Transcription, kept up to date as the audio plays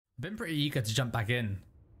Been pretty eager to jump back in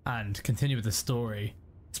and continue with the story,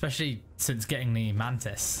 especially since getting the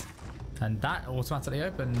mantis, and that automatically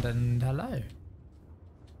opened. And hello.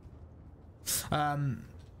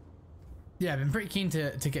 Yeah, I've been pretty keen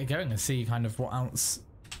to get going and see kind of what else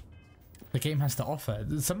the game has to offer.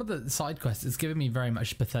 Some of the side quests, it's given me very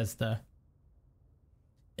much Bethesda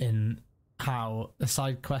in how the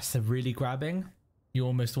side quests are really grabbing. You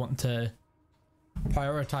almost want to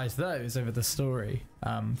prioritize those over the story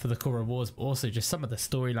for the core rewards, but also just some of the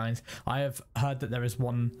storylines. I have heard that there is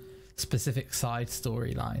one specific side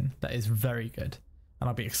storyline that is very good, and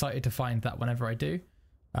I'll be excited to find that whenever I do.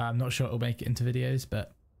 I'm not sure it'll make it into videos,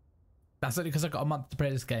 but that's only because I've got a month to play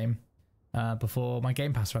this game before my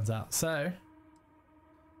Game Pass runs out. So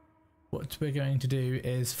what we're going to do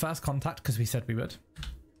is first contact, because we said we would.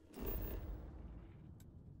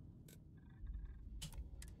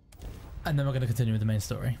 And then we're going to continue with the main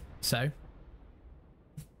story. So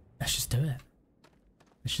let's just do it.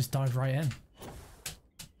 Let's just dive right in.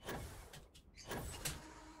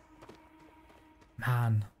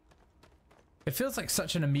 Man, it feels like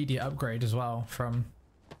such an immediate upgrade as well from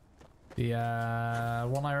the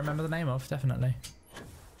one I remember the name of. Definitely.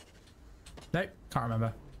 Nope, can't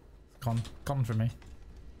remember. It's gone from me.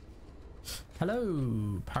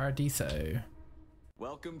 Hello, Paradiso.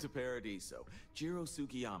 Welcome to Paradiso. Jiro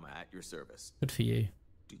Sugiyama at your service. Good for you.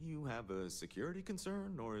 Do you have a security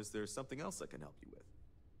concern, or is there something else I can help you with?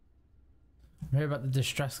 I heard about the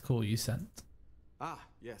distress call you sent. Ah,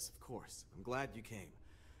 yes, of course. I'm glad you came.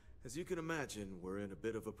 As you can imagine, we're in a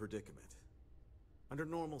bit of a predicament. Under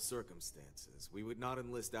normal circumstances, we would not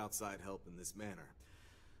enlist outside help in this manner.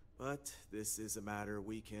 But this is a matter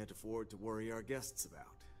we can't afford to worry our guests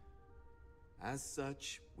about. As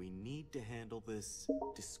such, we need to handle this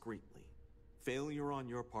discreetly. Failure on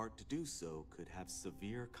your part to do so could have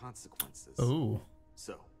severe consequences. Ooh.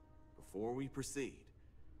 So, before we proceed,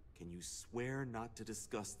 can you swear not to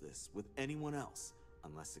discuss this with anyone else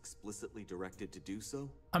unless explicitly directed to do so?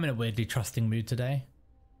 I'm in a weirdly trusting mood today.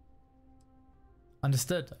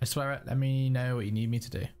 Understood. I swear it. Let me know what you need me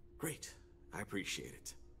to do. Great. I appreciate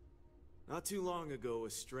it. Not too long ago, a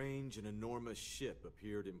strange and enormous ship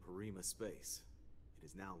appeared in Parima space. It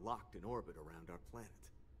is now locked in orbit around our planet.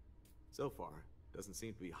 So far, it doesn't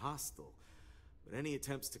seem to be hostile, but any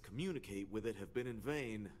attempts to communicate with it have been in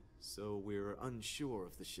vain, so we're unsure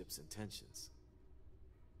of the ship's intentions.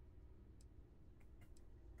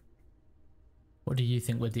 What do you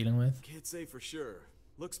think we're dealing with? Can't say for sure.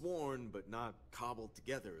 Looks worn, but not cobbled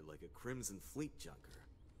together like a Crimson Fleet junker.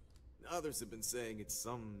 Others have been saying it's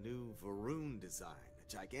some new Varun design,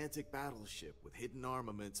 a gigantic battleship with hidden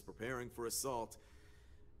armaments preparing for assault,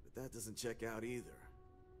 but that doesn't check out either.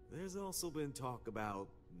 There's also been talk about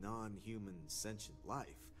non-human sentient life.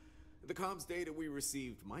 The comms data we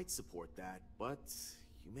received might support that, but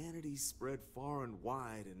humanity's spread far and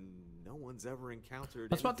wide and no one's ever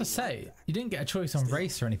encountered. I was about to say, like you didn't get a choice on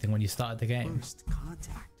race or anything when you started the game. First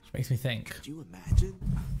contact. Which makes me think. Could you imagine?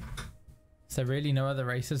 Is there really no other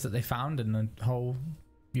races that they found in the whole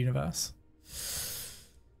universe?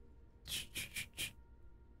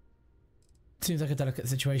 Seems like a delicate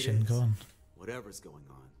situation. Go on. Whatever's going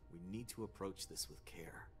on, we need to approach this with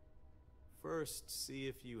care. First, see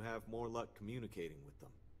if you have more luck communicating with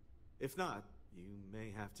them. If not, you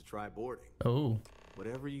may have to try boarding. Oh.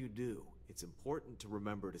 Whatever you do, it's important to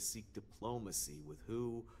remember to seek diplomacy with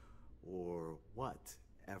who or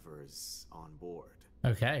whatever's on board.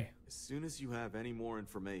 Okay. As soon as you have any more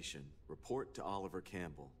information, report to Oliver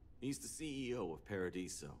Campbell. He's the CEO of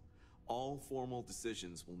Paradiso. All formal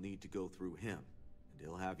decisions will need to go through him, and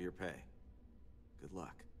he'll have your pay. Good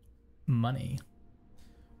luck. Money.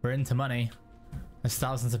 We're into money. As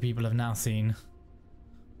thousands of people have now seen,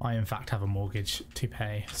 I in fact have a mortgage to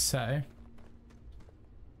pay. So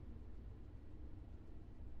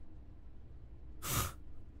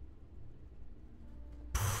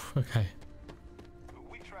okay.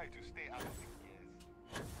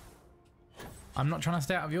 I'm not trying to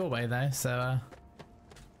stay out of your way though, so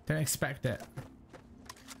don't expect it.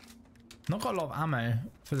 Not got a lot of ammo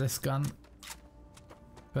for this gun,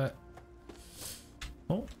 but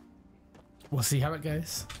oh, we'll see how it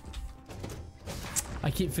goes. I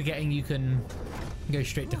keep forgetting you can go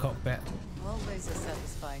straight to cockpit. Always a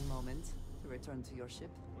satisfying moment to return to your ship.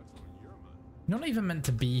 You're not even meant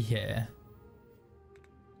to be here.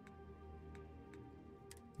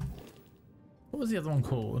 What was the other one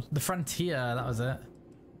called? The Frontier, that was it.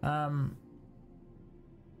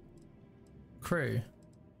 Crew.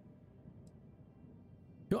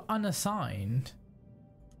 You're unassigned.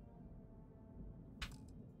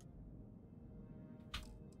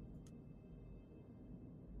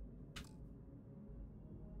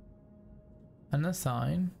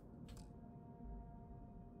 Unassign.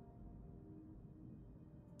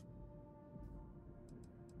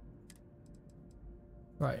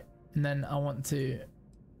 Right, and then I want to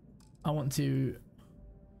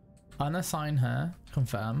unassign her,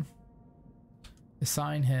 confirm,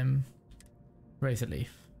 assign him razor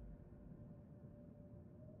leaf.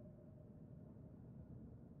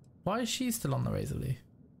 Why is she still on the razor leaf?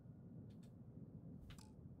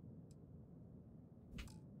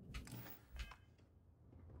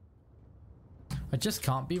 I just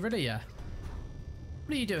can't be rid of you.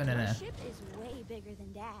 What are you doing in Your here? ship is way bigger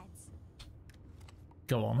than Dad's.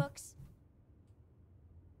 Go on. Books?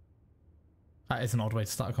 That is an odd way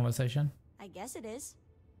to start a conversation. I guess it is.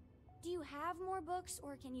 Do you have more books,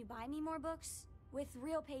 or can you buy me more books? With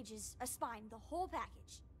real pages, a spine, the whole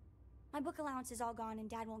package. My book allowance is all gone and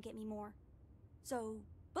Dad won't get me more. So,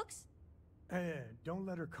 books? Hey, don't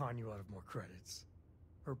let her con you out of more credits.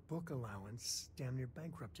 Her book allowance damn near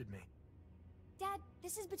bankrupted me. Dad,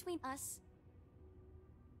 this is between us.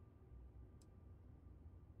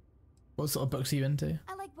 What sort of books are you into?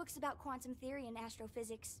 I like books about quantum theory and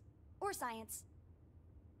astrophysics. Or science.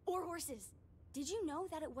 Or horses. Did you know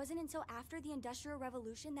that it wasn't until after the Industrial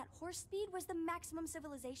Revolution that horse speed was the maximum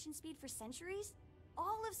civilization speed for centuries?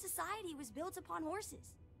 All of society was built upon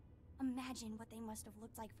horses. Imagine what they must have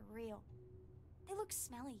looked like for real. They look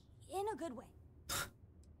smelly, in a good way.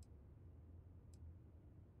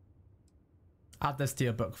 Add this to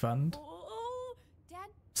your book fund. Oh, Dad,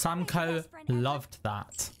 you're my Samco best friend ever. loved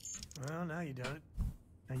that. Well, now you done it.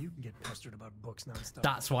 Now you can get pestered about books nonstop.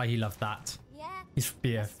 That's why he loved that. Yeah. He's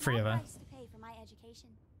be a a free small of her. price to pay for my education.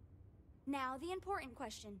 Now the important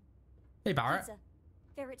question. Hey Barrett. Pizza.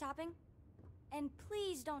 Favorite topping? And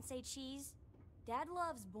please don't say cheese. Dad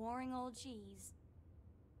loves boring old cheese.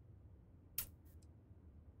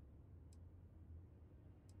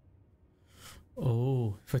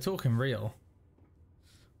 Oh, if we're talking real,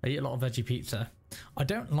 I eat a lot of veggie pizza. I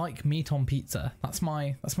don't like meat on pizza. That's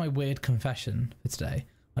my weird confession for today.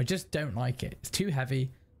 I just don't like it. It's too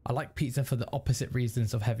heavy. I like pizza for the opposite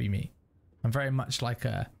reasons of heavy meat. I'm very much like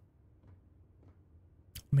a...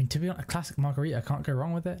 I mean, to be honest, a classic margarita, I can't go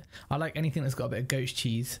wrong with it. I like anything that's got a bit of goat's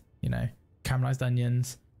cheese, you know, caramelized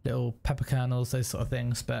onions, little pepper kernels, those sort of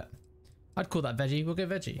things, but I'd call that veggie. We'll go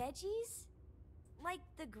veggie. Veggies? Like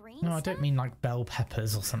the green No, I stuff? don't mean like bell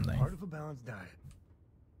peppers or something. Part of a balanced diet.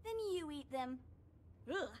 Then you eat them.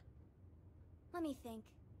 Ugh. Let me think.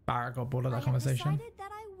 Barrett got bored of I that have conversation. decided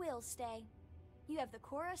that I will stay. You have the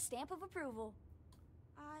Cora stamp of approval.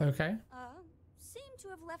 I, Okay. seem to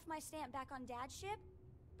have left my stamp back on Dad's ship,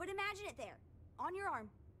 but imagine it there, on your arm.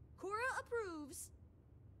 Cora approves.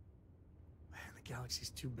 Man, the galaxy's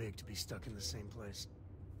too big to be stuck in the same place.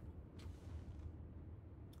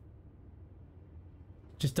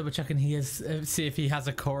 Just double checking he is, see if he has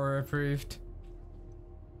a Cora approved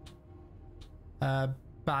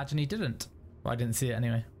badge, and he didn't. Well, I didn't see it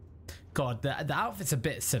anyway. God, the outfit's a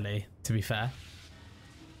bit silly, to be fair.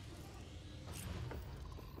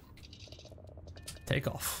 Take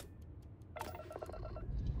off.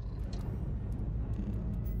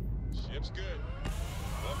 Ship's good.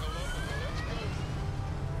 Local, let's go.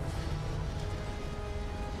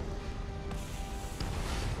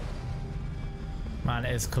 Man,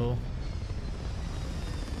 it is cool.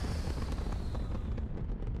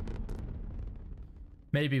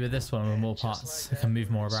 Maybe with this one with more parts, I can move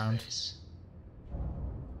more around.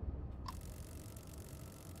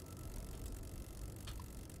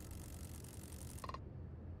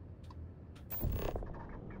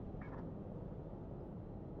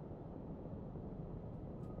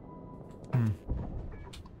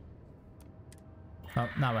 Oh,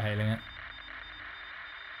 now we're hailing it.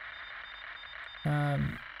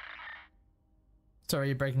 Sorry,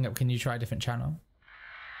 you're breaking up. Can you try a different channel?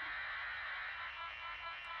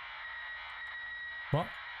 What?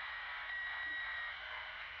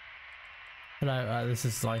 Hello, this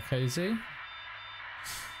is like cozy.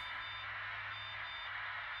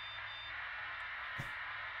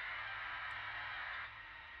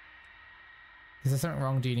 Is there something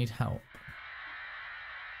wrong? Do you need help?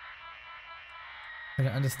 I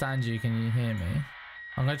don't understand you. Can you hear me?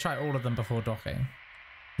 I'm going to try all of them before docking.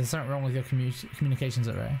 Is there something wrong with your communications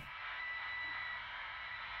array?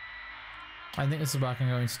 I think this is working.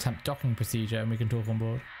 I'm going to attempt docking procedure and we can talk on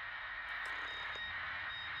board.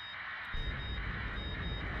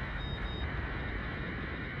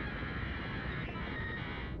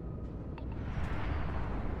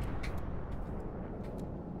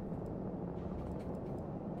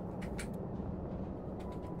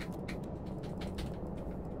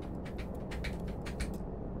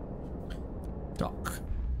 Dock.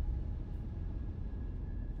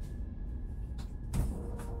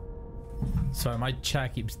 Sorry, my chair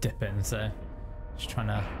keeps dipping, so just trying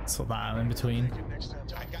to sort that out in between.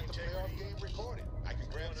 I got the playoff game recorded. I can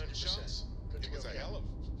grab some chunks. It was a hell of.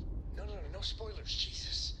 No spoilers,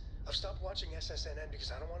 Jesus. I've stopped watching SSNN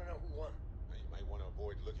because I don't want to know who won. You might want to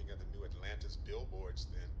avoid looking at the new Atlantis billboards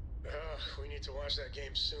then. We need to watch that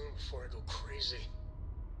game soon before I go crazy.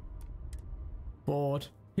 Bored.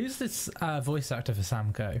 Who's this voice actor for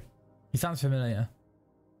Samco? He sounds familiar.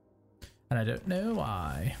 And I don't know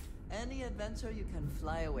why. Any adventure you can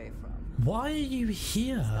fly away from. Why are you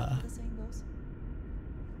here? Is that what the saying goes?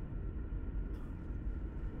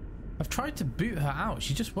 I've tried to boot her out.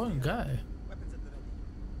 She just won't go.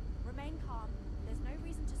 Remain calm. There's no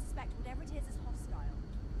reason to suspect whatever it is hostile.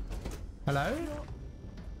 Hello?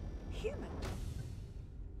 Human.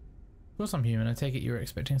 Of course I'm human. I take it you were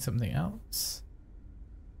expecting something else.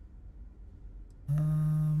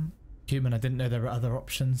 Human, I didn't know there were other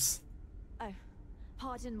options. Oh,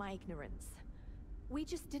 pardon my ignorance. We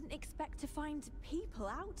just didn't expect to find people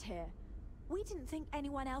out here. We didn't think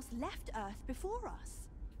anyone else left Earth before us.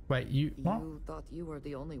 Wait, what? You thought you were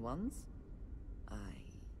the only ones? I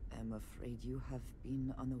am afraid you have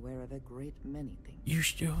been unaware of a great many things. You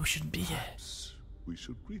shouldn't be here. Perhaps we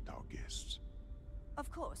should greet our guests.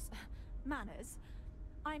 Of course. Manners.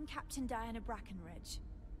 I'm Captain Diana Brackenridge.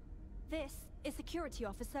 This is Security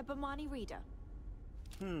Officer Bomani Reader.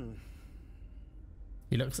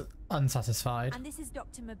 He looks unsatisfied. And this is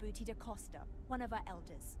Dr. Mabuti da Costa, one of our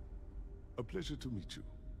elders. A pleasure to meet you.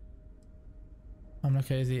 I'm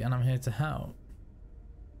Lacozy and I'm here to help.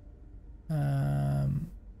 I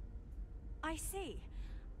see.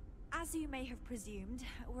 As you may have presumed,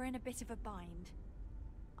 we're in a bit of a bind.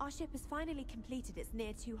 Our ship has finally completed its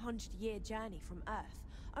near 200-year journey from Earth,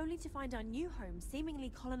 only to find our new home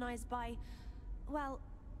seemingly colonized by, well,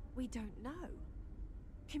 we don't know.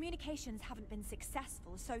 Communications haven't been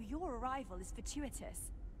successful, so your arrival is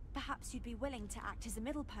fortuitous. Perhaps you'd be willing to act as a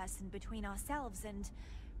middle person between ourselves and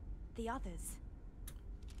the others.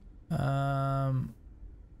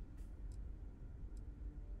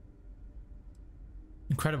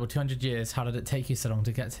 Incredible, 200 years. How did it take you so long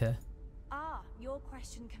to get here? Ah, your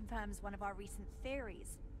question confirms one of our recent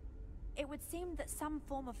theories. It would seem that some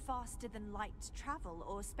form of faster-than-light travel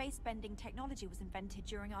or space-bending technology was invented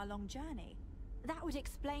during our long journey. That would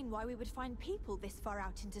explain why we would find people this far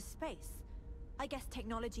out into space. I guess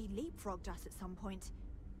technology leapfrogged us at some point.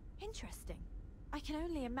 Interesting. I can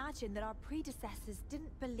only imagine that our predecessors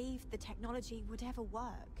didn't believe the technology would ever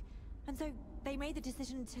work, and so they made the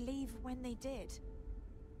decision to leave when they did.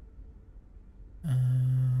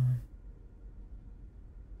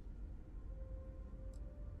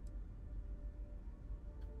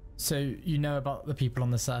 So you know about the people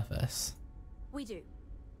on the surface? We do.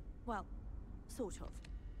 Well, sort of.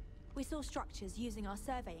 We saw structures using our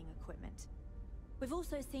surveying equipment. We've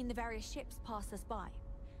also seen the various ships pass us by.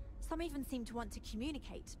 Some even seemed to want to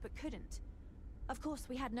communicate, but couldn't. Of course,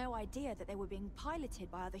 we had no idea that they were being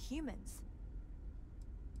piloted by other humans.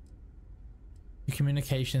 The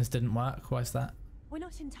communications didn't work. Why is that? We're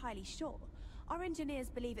not entirely sure. Our engineers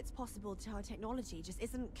believe it's possible that our technology just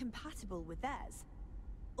isn't compatible with theirs.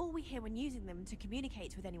 All we hear when using them to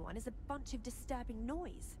communicate with anyone is a bunch of disturbing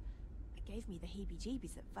noise. It gave me the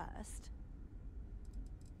heebie-jeebies at first.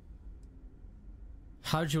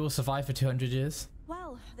 How did you all survive for 200 years?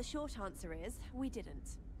 Well, the short answer is, we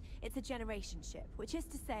didn't. It's a generation ship, which is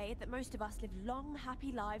to say that most of us lived long,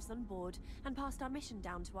 happy lives on board and passed our mission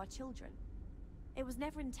down to our children. It was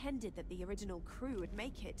never intended that the original crew would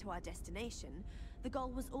make it to our destination. The goal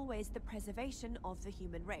was always the preservation of the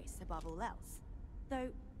human race above all else. Though,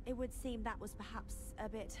 it would seem that was perhaps a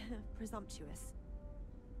bit presumptuous.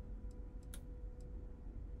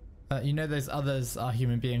 You know those others are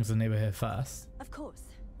human beings and they were here first? Of course,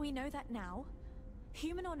 we know that now.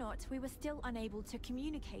 Human or not, we were still unable to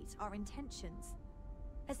communicate our intentions.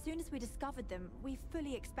 As soon as we discovered them, we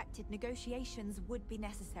fully expected negotiations would be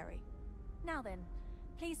necessary. Now then,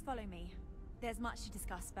 please follow me. There's much to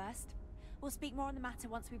discuss first. We'll speak more on the matter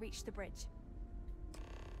once we reach the bridge.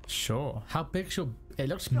 Sure. How big's your... It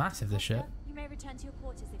looks massive, the ship. You may return to your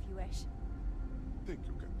quarters if you wish. Thank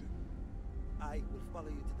you, Captain. I will follow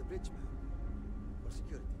you to the bridge, ma'am. For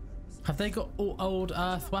security purposes. Have they got all old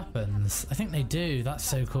Earth weapons? I think they do. That's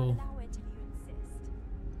so cool. Allow it if you insist.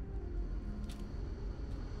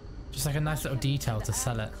 Just like a nice little detail to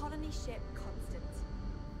sell it. Colony ship Constant.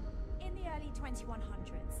 In the early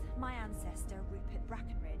 2100s, my ancestor, Rupert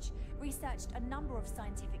Brackenridge, researched a number of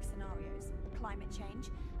scientific scenarios: climate change,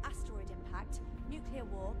 asteroid impact, nuclear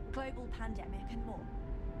war, global pandemic, and more.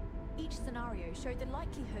 Each scenario showed the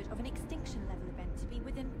likelihood of an extinction level event to be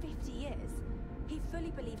within 50 years, He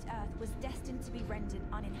fully believed Earth was destined to be rendered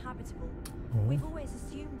uninhabitable. Oh. We've always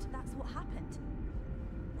assumed that's what happened.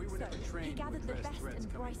 We were So, never trained he to gathered the address best threats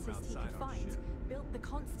and coming from brightest he outside could our find, ship. built the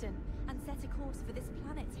Constant, and set a course for this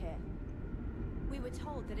planet here. We were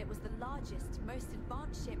told that it was the largest, most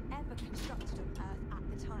advanced ship ever constructed on Earth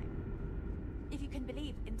at the time. If you can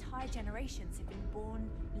believe, entire generations have been born,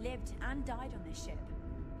 lived, and died on this ship.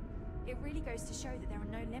 It really goes to show that there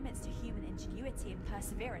are no limits to human ingenuity and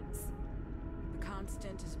perseverance. The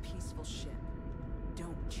Constant is a peaceful ship.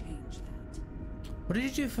 Don't change that. What did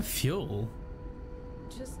you do for fuel?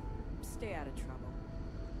 Just stay out of trouble.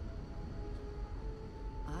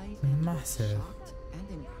 I am Massive. shocked and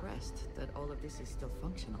impressed that all of this is still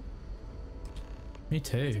functional. Me I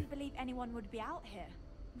too. didn't believe anyone would be out here,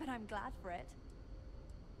 but I'm glad for it.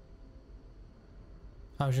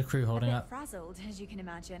 How's your crew A holding bit up? frazzled, as you can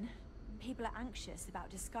imagine. People are anxious about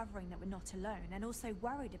discovering that we're not alone, and also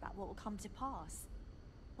worried about what will come to pass.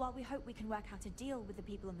 While we hope we can work out a deal with the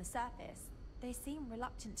people on the surface, they seem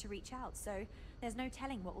reluctant to reach out, so there's no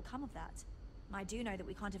telling what will come of that. I do know that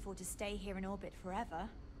we can't afford to stay here in orbit forever.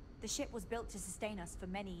 The ship was built to sustain us for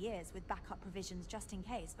many years with backup provisions just in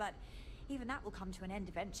case, but even that will come to an end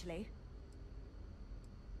eventually.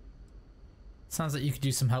 Sounds like you could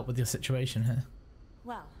use some help with your situation here.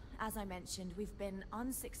 Well, as I mentioned, we've been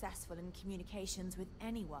unsuccessful in communications with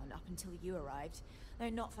anyone up until you arrived, though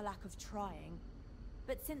not for lack of trying.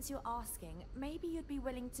 But since you're asking, maybe you'd be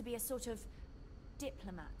willing to be a sort of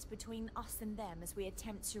diplomat between us and them as we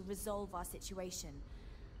attempt to resolve our situation.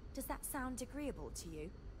 Does that sound agreeable to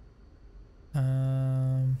you?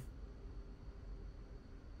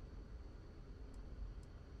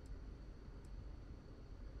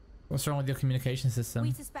 What's wrong with your communication system?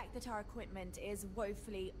 We suspect that our equipment is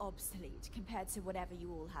woefully obsolete compared to whatever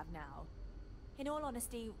you all have now. In all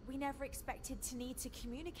honesty, we never expected to need to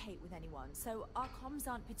communicate with anyone, so our comms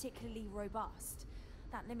aren't particularly robust.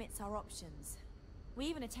 That limits our options. We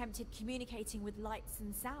even attempted communicating with lights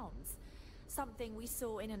and sounds, something we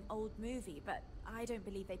saw in an old movie, but I don't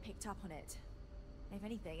believe they picked up on it. If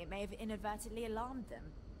anything, it may have inadvertently alarmed them.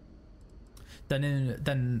 Then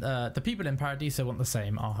the people in Paradiso want the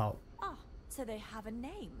same. I'll help. Ah, so they have a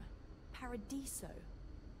name. Paradiso.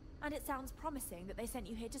 And it sounds promising that they sent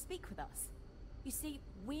you here to speak with us. You see,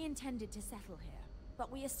 we intended to settle here,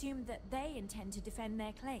 but we assumed that they intend to defend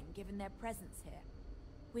their claim given their presence here.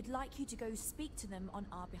 We'd like you to go speak to them on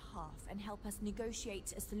our behalf and help us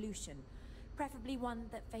negotiate a solution, preferably one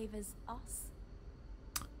that favors us.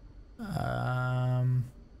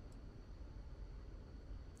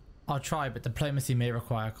 I'll try, but diplomacy may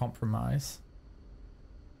require compromise.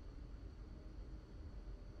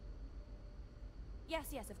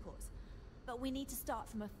 Yes, of course. But we need to start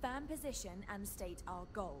from a firm position and state our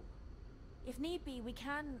goal. If need be, we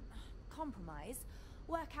can compromise,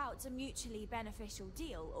 work out a mutually beneficial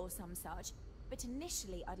deal or some such, but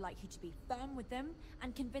initially I'd like you to be firm with them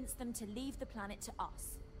and convince them to leave the planet to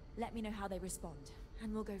us. Let me know how they respond,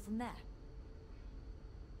 and we'll go from there.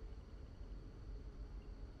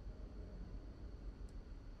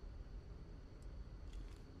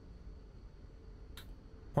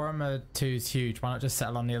 Porama 2 is huge. Why not just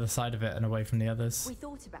settle on the other side of it and away from the others? We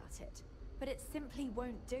thought about it, but it simply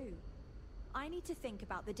won't do. I need to think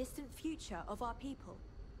about the distant future of our people.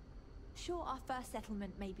 Sure, our first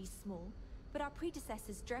settlement may be small, but our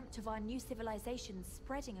predecessors dreamt of our new civilization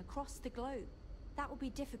spreading across the globe. That will be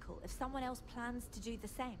difficult if someone else plans to do the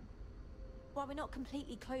same. While we're not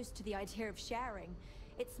completely closed to the idea of sharing,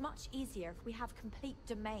 it's much easier if we have complete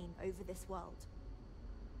domain over this world.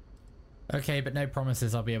 Okay, but no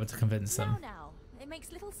promises I'll be able to convince them. Now, it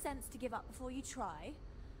makes little sense to give up before you try.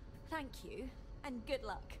 Thank you, and good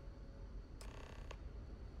luck.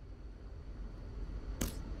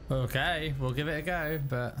 Okay, we'll give it a go,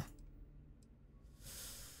 but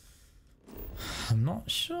I'm not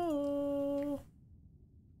sure.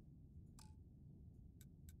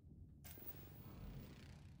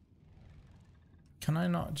 Can I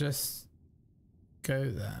not just go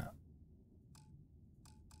there?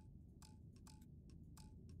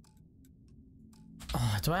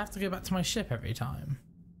 Oh, do I have to go back to my ship every time?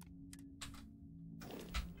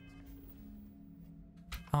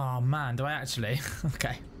 Oh man, do I actually?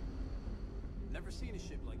 Okay. Never seen a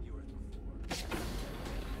ship like yours before.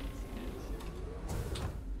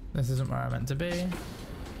 This isn't where I meant to be.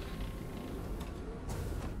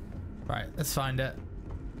 Right, let's find it.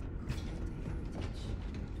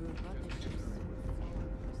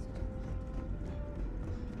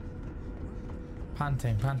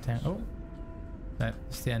 Panting. Oh. No,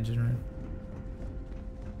 it's the engine room.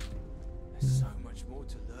 There's so much more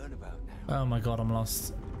to learn about now. Oh my god, I'm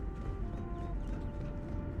lost.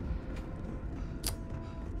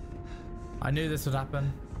 I knew this would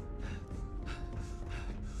happen.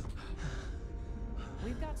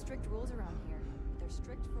 We've got strict rules around here. They're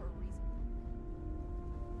strict for a reason.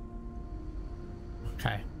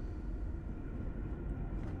 Okay.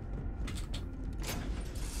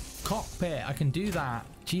 Cockpit, I can do that.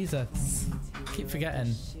 Jesus. Keep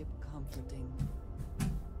forgetting. Ship comforting.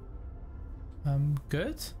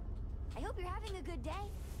 Good? I hope you're having a good day.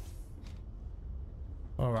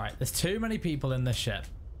 Alright, there's too many people in this ship.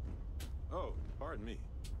 Oh, pardon me.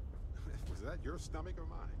 Was that your stomach or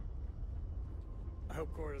mine? I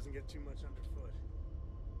hope Cora doesn't get too much underfoot.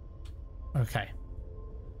 Okay.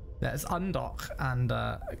 Let's undock and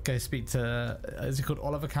go speak to, is he called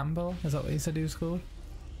Oliver Campbell? Is that what he said he was called?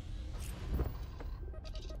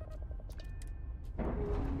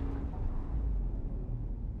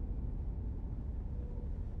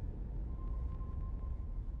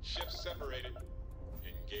 Ships separated.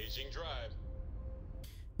 Engaging drive.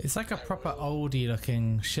 It's like a proper oldie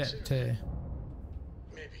looking ship too.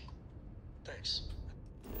 Maybe. Thanks.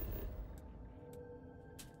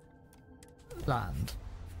 Land.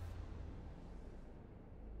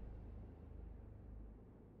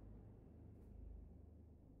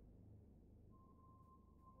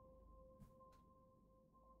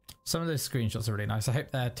 Some of those screenshots are really nice. I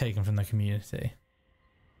hope they're taken from the community.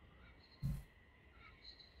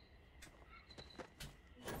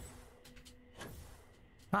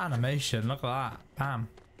 That animation, look at that. Bam.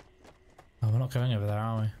 Oh, we're not going over there,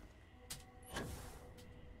 are we?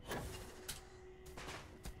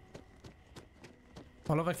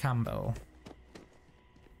 Oliver Campbell.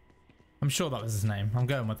 I'm sure that was his name. I'm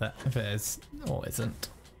going with it, if it is or isn't.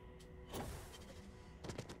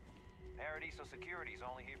 Paradiso Security's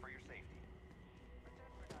only here for your safety.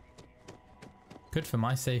 Good for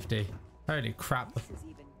my safety. Holy crap. This is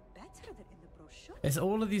even better than in the brochure. It's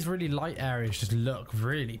all of these really light areas just look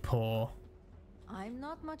really poor. I'm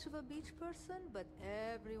not much of a beach person, but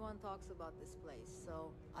everyone talks about this place,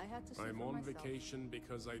 so I had to see I'm for on myself. vacation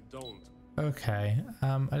because I don't. Okay,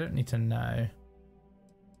 I don't need to know.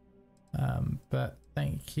 But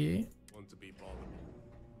thank you. Want to be bothered.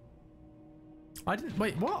 I didn't,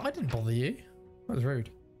 wait, what? I didn't bother you. That was rude.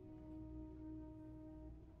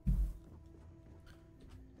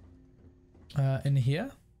 In here?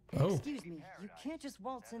 Oh. Excuse me, you can't just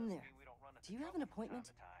waltz in there. Do you have an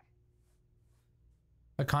appointment?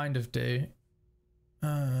 I kind of do.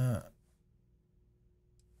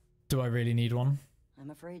 Do I really need one? I'm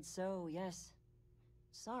afraid so, yes.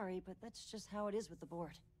 Sorry, but that's just how it is with the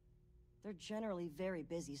board. They're generally very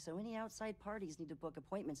busy, so any outside parties need to book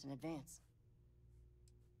appointments in advance.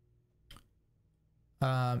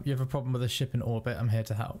 You have a problem with a ship in orbit. I'm here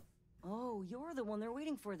to help. Oh, you're the one they're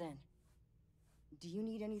waiting for then. Do you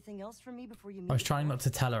need anything else from me before you meet? I was trying not to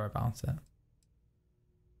tell her about it.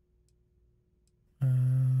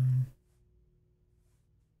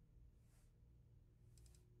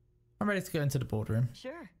 I'm ready to go into the boardroom.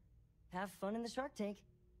 Sure. Have fun in the shark tank.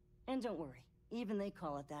 And don't worry, even they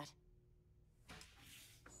call it that.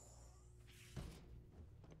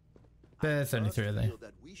 There's only three of them. feel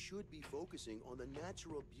that we should be focusing on the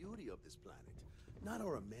natural beauty of this planet, not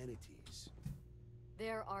our amenities.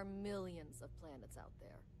 There are millions of planets out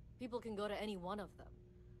there. People can go to any one of them.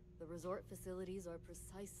 The resort facilities are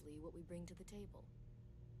precisely what we bring to the table.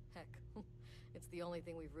 Heck, it's the only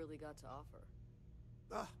thing we've really got to offer.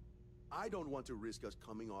 Ah, I don't want to risk us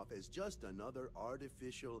coming off as just another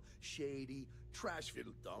artificial, shady,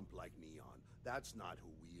 trash-filled dump like Neon. That's not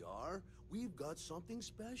who we are. We've got something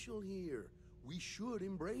special here. We should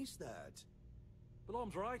embrace that.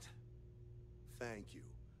 Belom's right. Thank you.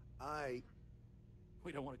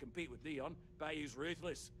 We don't want to compete with Leon. Bayou's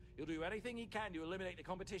ruthless. He'll do anything he can to eliminate the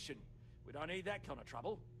competition. We don't need that kind of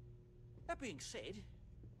trouble. That being said,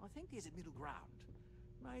 I think there's a middle ground.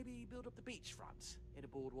 Maybe build up the beachfront in a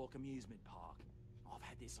boardwalk amusement park. I've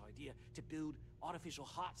had this idea to build artificial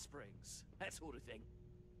hot springs, that sort of thing.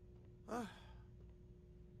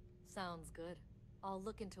 Sounds good. I'll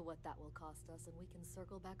look into what that will cost us and we can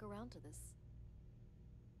circle back around to this.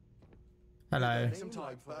 Hello. Some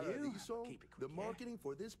time for you. The marketing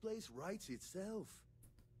for this place writes itself.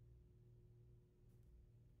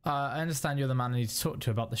 I understand you're the man I need to talk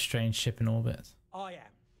to about the strange ship in orbit. I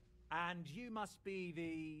am. And you must be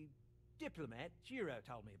the diplomat Jiro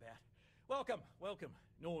told me about. Welcome, welcome.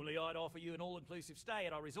 Normally I'd offer you an all-inclusive stay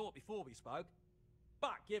at our resort before we spoke.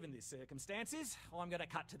 But given the circumstances, I'm going to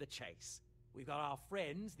cut to the chase. We've got our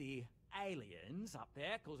friends, the aliens, up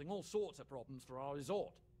there causing all sorts of problems for our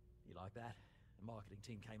resort. You like that? The marketing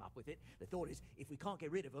team came up with it. The thought is, if we can't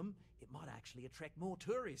get rid of them, it might actually attract more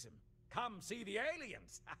tourism. Come see the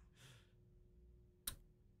aliens!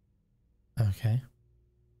 Okay.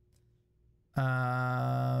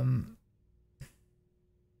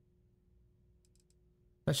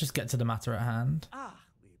 Let's just get to the matter at hand. Ah,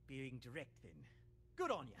 we're being direct then.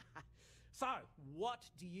 Good on you. So, what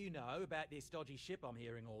do you know about this dodgy ship I'm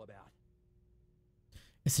hearing all about?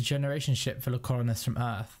 It's a generation ship full of colonists from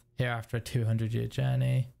Earth, here after a 200-year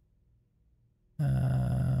journey.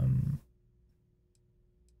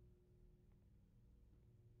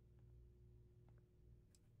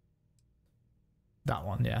 That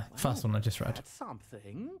one, yeah. First one I just read. That's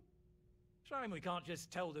something. Shame we can't just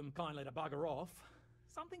tell them kindly to bugger off.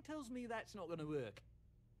 Something tells me that's not going to work.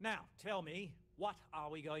 Now, tell me, what are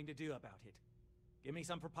we going to do about it? Give me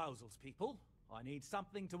some proposals, people. I need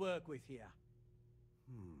something to work with here.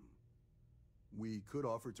 We could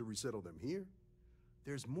offer to resettle them here.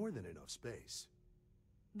 There's more than enough space.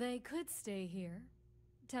 They could stay here,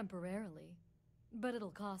 temporarily, but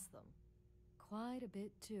it'll cost them. Quite a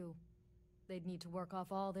bit, too. They'd need to work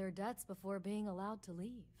off all their debts before being allowed to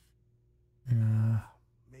leave.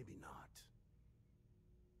 Maybe not.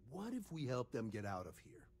 What if we help them get out of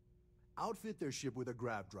here? Outfit their ship with a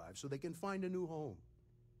grav drive so they can find a new home.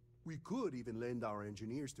 We could even lend our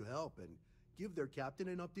engineers to help and give their captain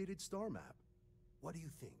an updated star map. What do you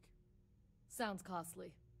think? Sounds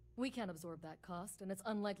costly. We can't absorb that cost, and it's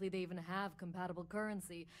unlikely they even have compatible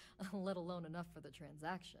currency, let alone enough for the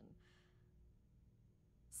transaction.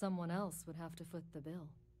 Someone else would have to foot the bill.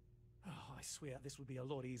 Oh, I swear this would be a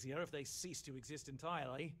lot easier if they ceased to exist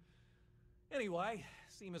entirely. Anyway,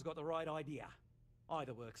 Seema's got the right idea.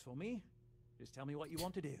 Either works for me. Just tell me what you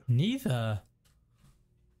want to do. Neither.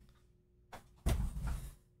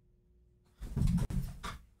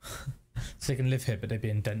 So they can live here, but they'd be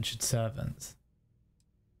indentured servants.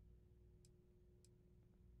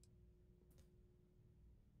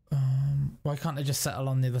 Why can't they just settle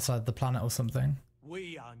on the other side of the planet or something?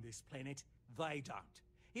 We own this planet, they don't.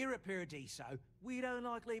 Here at Paradiso, we don't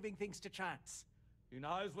like leaving things to chance. Who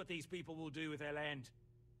knows what these people will do with their land?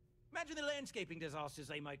 Imagine the landscaping disasters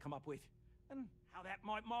they may come up with, and how that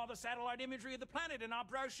might mar the satellite imagery of the planet in our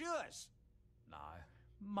brochures. No,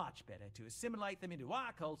 much better to assimilate them into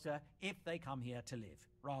our culture if they come here to live,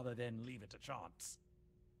 rather than leave it to chance.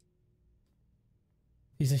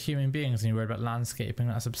 These are human beings and you're worried about landscaping,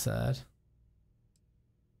 that's absurd.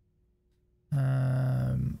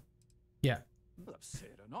 Yeah. Well,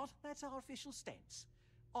 absurd or not, that's our official stance.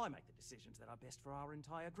 I make the decisions that are best for our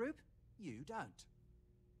entire group. You don't.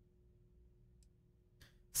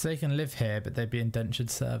 So they can live here, but they'd be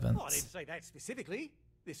indentured servants. Well, I didn't say that specifically.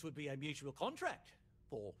 This would be a mutual contract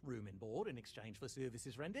for room and board in exchange for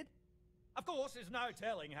services rendered. Of course, there's no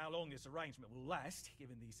telling how long this arrangement will last,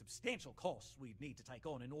 given the substantial costs we'd need to take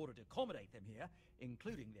on in order to accommodate them here,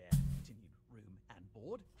 including their continued room and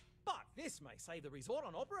board. But this may save the resort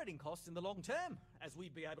on operating costs in the long term, as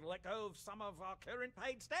we'd be able to let go of some of our current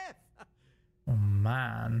paid staff. Oh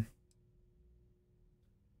man.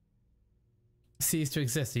 Cease to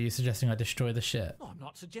exist, are you suggesting I destroy the ship? I'm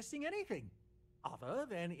not suggesting anything, other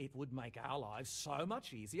than it would make our lives so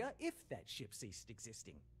much easier if that ship ceased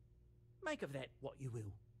existing. Make of that what you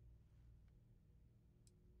will.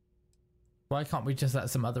 Why can't we just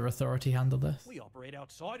let some other authority handle this? We operate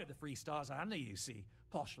outside of the Free Stars only, you see,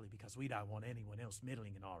 partially because we don't want anyone else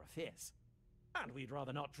meddling in our affairs. And we'd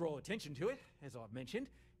rather not draw attention to it, as I've mentioned.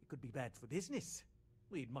 It could be bad for business.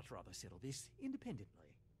 We'd much rather settle this independently.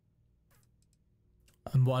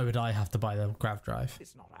 And why would I have to buy the grav drive?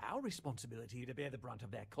 It's not our responsibility to bear the brunt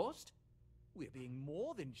of that cost. We're being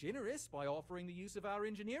more than generous by offering the use of our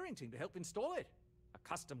engineering team to help install it. A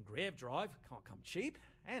custom grav drive can't come cheap,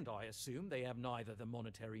 and I assume they have neither the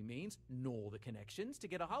monetary means nor the connections to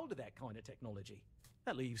get a hold of that kind of technology.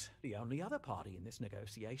 That leaves the only other party in this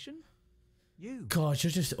negotiation. You. God,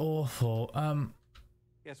 you're just awful.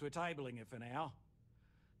 Guess we're tabling it for now.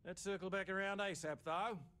 Let's circle back around ASAP,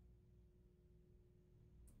 though.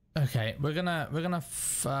 Okay, we're gonna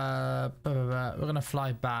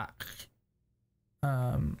fly back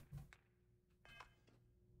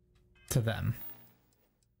to them,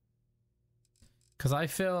 because I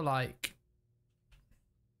feel like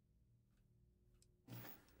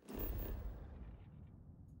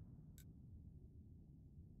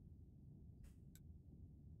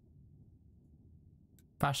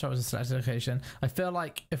Fast was a selected location. I feel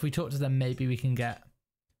like if we talk to them, maybe we can get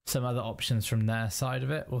some other options from their side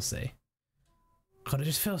of it. We'll see. God, it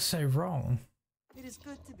just feels so wrong. It is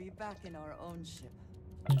good to be back in our own ship.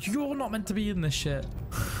 You're not meant to be in this shit.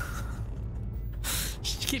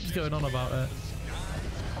 She keeps going on about it.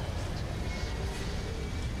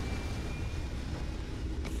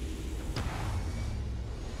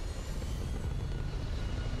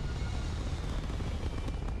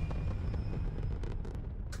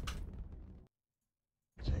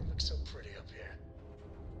 Looks so pretty up here.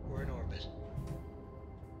 We're in orbit.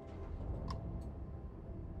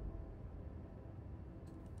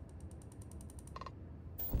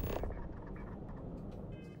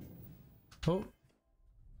 Oh.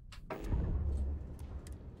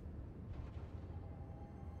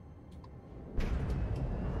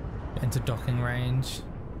 Into docking range.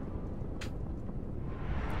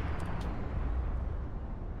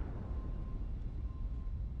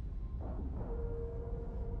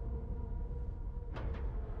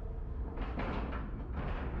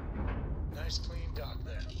 Nice clean dock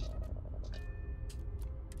there.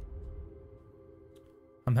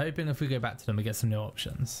 I'm hoping if we go back to them we get some new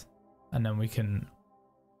options and then we can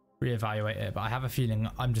reevaluate it, but I have a feeling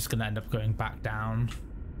I'm just gonna end up going back down.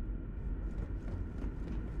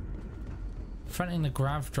 Fronting the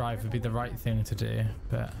grav drive would be the right thing to do,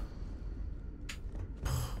 but I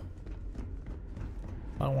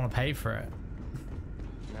don't want to pay for it.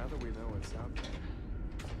 Now that we know what's out there.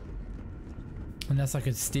 Unless I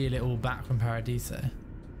could steal it all back from Paradiso.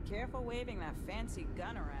 Careful waving that fancy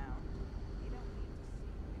gun around.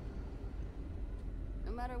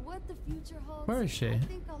 No matter what the future holds, Where is she? I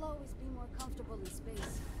think I'll always be more comfortable in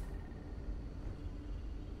space.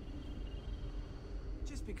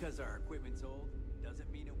 Just because our equipment's old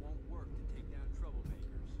doesn't mean it won't work to take down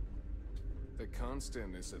troublemakers. The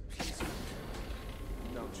Constant is a piece of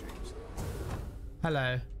shit. No change.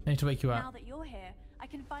 Hello, I need to wake you Now up. that you're here, I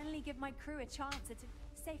can finally give my crew a chance at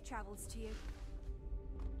safe travels to you.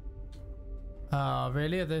 Oh,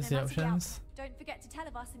 really? Are those No the matter the options? outcome, don't forget to tell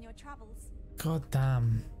of us in your travels. God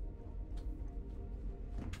damn.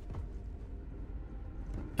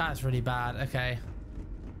 That's really bad. Okay.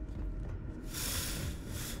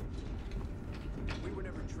 We were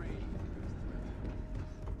never trained.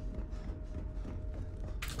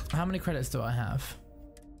 How many credits do I have?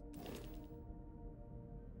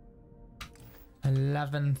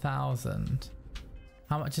 11,000.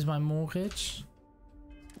 How much is my mortgage?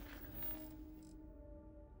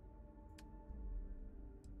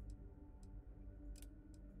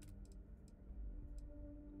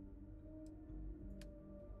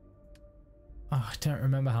 Oh, I don't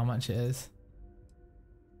remember how much it is.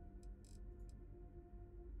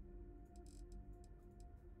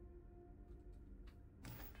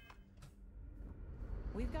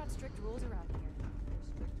 We've got strict rules around here.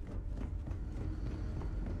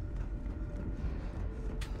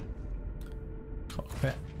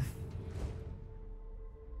 Cockpit.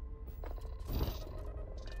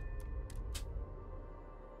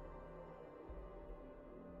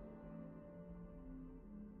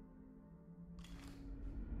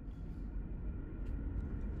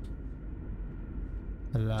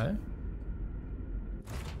 Hello?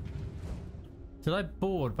 Did I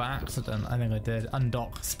board by accident? I think I did.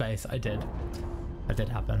 Undock space. I did. That did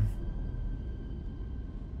happen.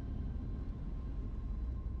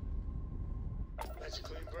 That's a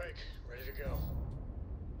clean break. Ready to go.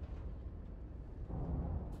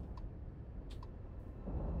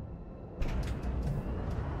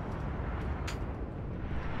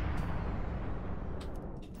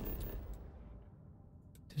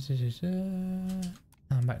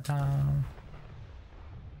 I'm back down.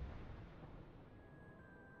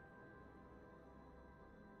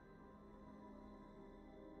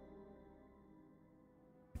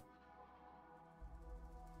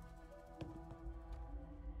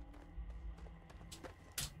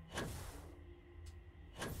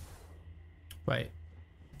 Wait.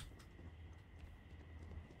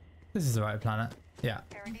 This is the right planet. Yeah.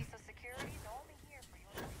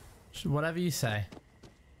 Whatever you say.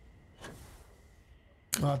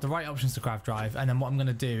 Well, the right option is to grab drive, and then what I'm going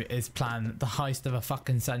to do is plan the heist of a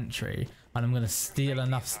fucking century, and I'm going to steal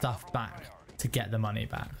enough stuff back to get the money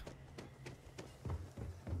back.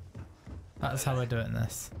 That's how we're doing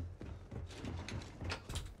this.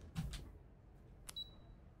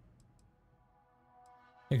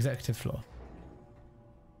 Executive floor.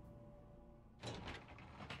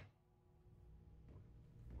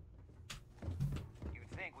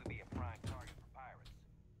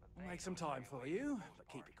 We'll make some time for you, but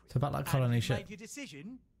keep it quick. It's about that colony If you've ship. made your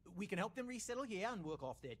decision, we can help them resettle here and work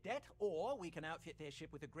off their debt, or we can outfit their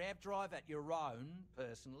ship with a grab drive at your own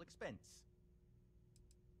personal expense.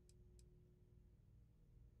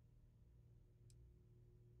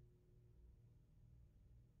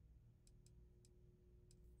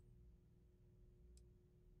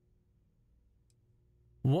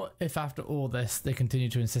 What if after all this they continue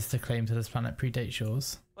to insist the claim to this planet predates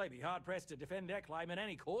yours? They'd be hard-pressed to defend their claim in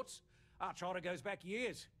any courts. Our charter goes back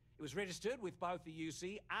years. It was registered with both the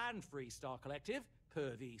UC and Free Star Collective,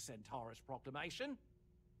 per the Centaurus Proclamation.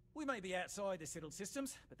 We may be outside the settled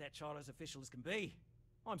systems, but that child as official as can be.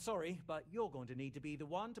 I'm sorry, but you're going to need to be the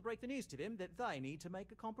one to break the news to them that they need to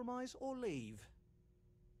make a compromise or leave.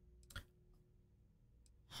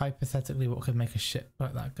 Hypothetically, what could make a ship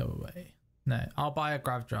like that go away? No, I'll buy a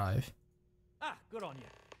grav drive. Ah, good on you.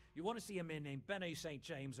 You want to see a man named Benny St.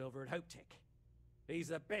 James over at Hope Tech. He's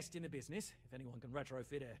the best in the business. If anyone can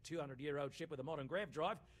retrofit a 200-year-old ship with a modern grav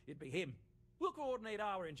drive, it'd be him. We'll coordinate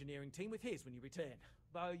our engineering team with his when you return,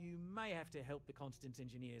 though you may have to help the Constance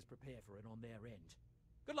engineers prepare for it on their end.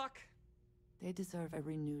 Good luck. They deserve a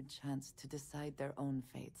renewed chance to decide their own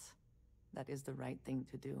fates. That is the right thing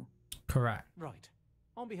to do. Correct. Right.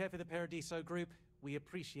 On behalf of the Paradiso Group, we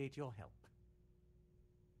appreciate your help.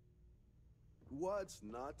 What's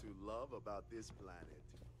not to love about this planet?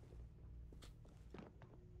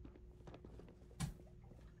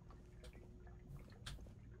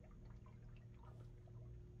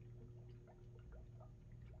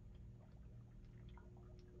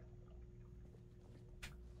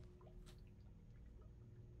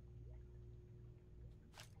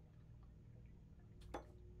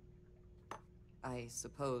 I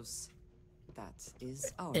suppose that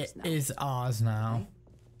is ours It now. is ours now. Right?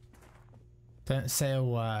 Don't say a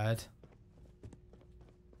word.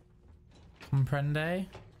 Comprende?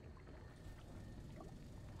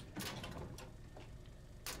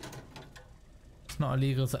 It's not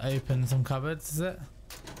illegal to open some cupboards, is it?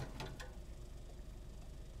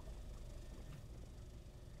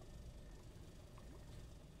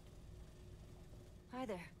 Hi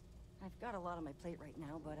there. I've got a lot on my plate right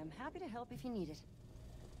now, but I'm happy to help if you need it.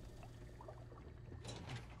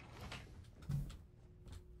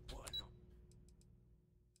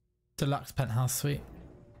 Deluxe penthouse suite.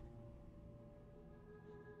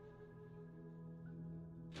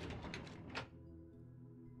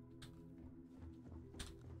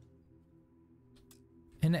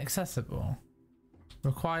 Inaccessible.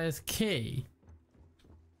 Requires key.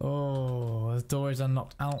 Oh, the door is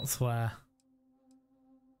unlocked elsewhere.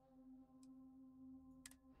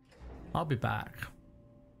 I'll be back.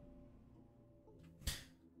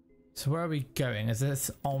 So where are we going? Is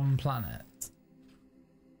this on planet?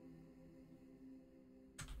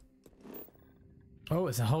 Oh,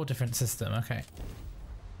 it's a whole different system. Okay.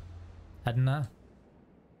 Heading there.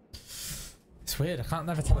 It's weird. I can't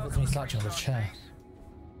never tell if it's me slouching on the chair.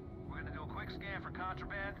 We're gonna do a quick scan for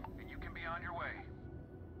contraband, and you can be on your way.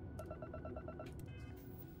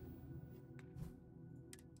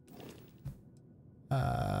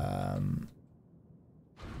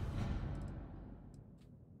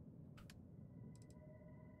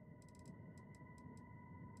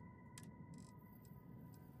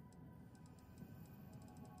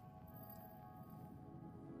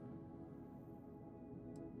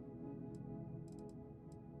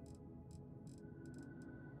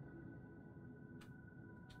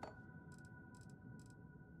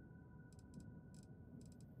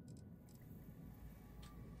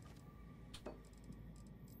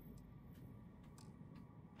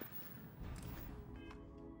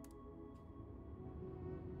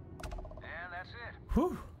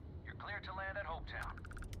 Whew. You're clear to land at Hopetown.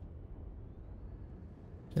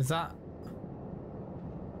 Is that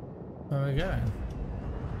where we're going?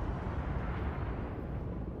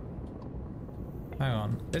 Hang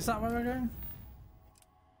on. Is that where we're going?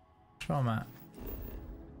 Where am I at?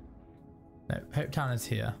 No, Hopetown is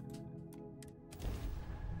here.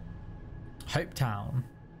 Hopetown.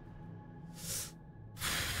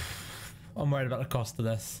 I'm worried about the cost of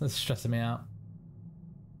this. This is stressing me out.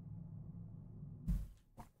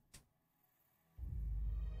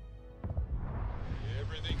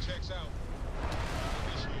 Everything checks out.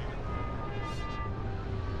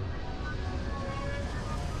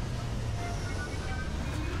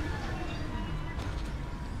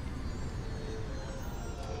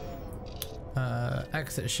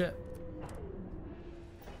 Exit ship.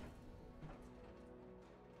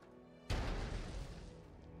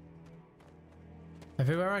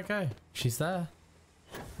 Everywhere I go, she's there.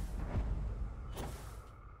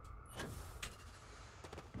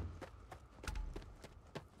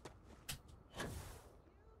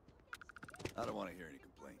 I don't want to hear any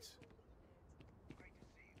complaints.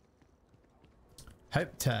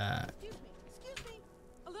 Hope Tech. Excuse me.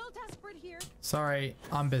 A little desperate here. Sorry,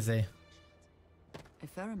 I'm busy. A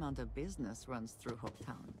fair amount of business runs through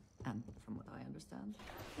Hopetown, and from what I understand,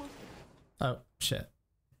 Oh, shit.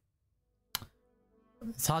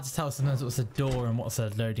 It's hard to tell sometimes what's a door and what's a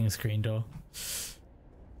loading screen door.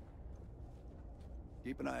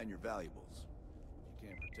 Keep an eye on your valuables. If you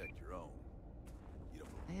can't protect your own, you don't.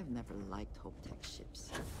 I have never liked Hopetech ships.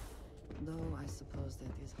 Though I suppose that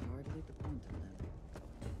is hardly the point of them.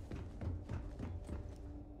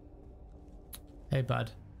 Hey,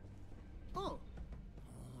 bud. Oh. Oh,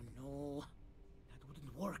 no. That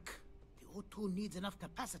wouldn't work. The O2 needs enough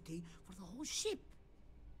capacity for the whole ship.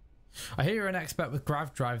 I hear you're an expert with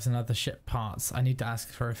grav drives and other ship parts. I need to ask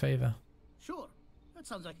for a favor. Sure. That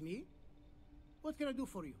sounds like me. What can I do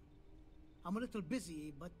for you? I'm a little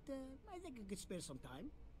busy, but I think I could spare some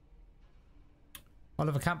time.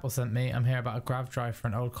 Oliver Campbell sent me. I'm here about a grav drive for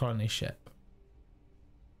an old colony ship.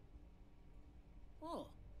 Oh,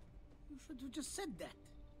 you should have just said that.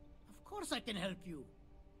 Of course I can help you.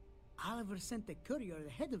 Oliver sent a courier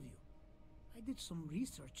ahead of you. I did some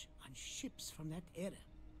research on ships from that era,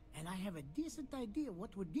 and I have a decent idea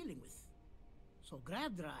what we're dealing with. So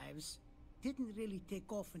grav drives didn't really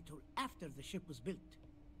take off until after the ship was built.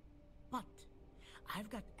 But I've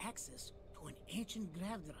got access to an ancient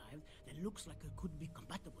grav drive that looks like it could be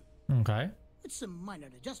compatible. Okay. With some minor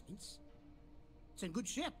adjustments. It's in good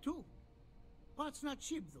shape too. Parts not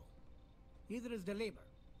cheap though. Neither is the labor.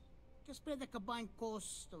 Just pay the combined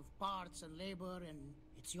cost of parts and labor and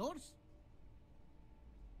it's yours.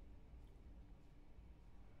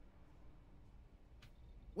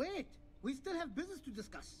 Wait, we still have business to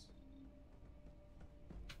discuss.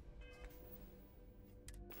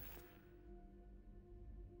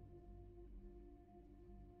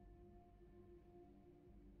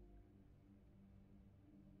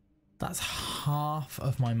 That's half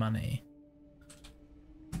of my money.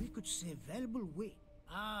 We could save valuable weight.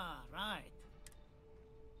 Ah, right.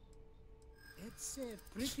 It's a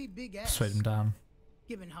pretty big ass. Sway them down.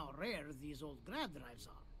 Given how rare these old grav drives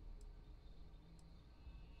are.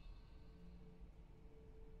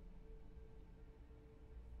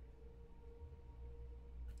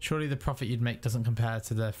 Surely the profit you'd make doesn't compare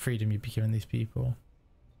to the freedom you'd be giving these people.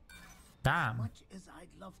 Damn. As much as I'd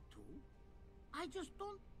love to, I just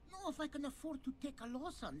don't know if I can afford to take a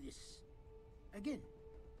loss on this. Again,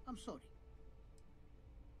 I'm sorry.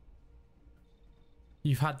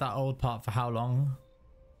 You've had that old part for how long?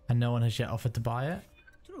 And no one has yet offered to buy it?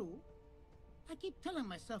 True. I keep telling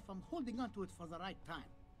myself I'm holding on to it for the right time.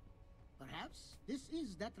 Perhaps this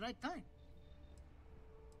is that right time.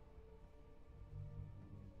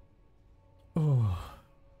 Oh.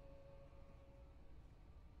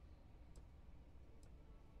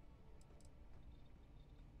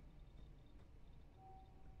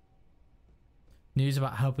 News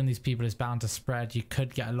about helping these people is bound to spread. You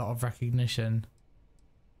could get a lot of recognition.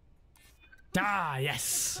 Ah, yes. That's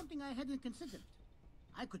something I hadn't considered.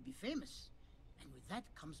 I could be famous, and with that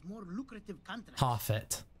comes more lucrative contracts. Half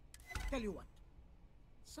it. Tell you what.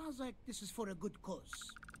 Sounds like this is for a good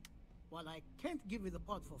cause. While I can't give you the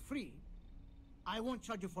part for free, I won't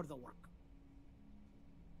charge you for the work.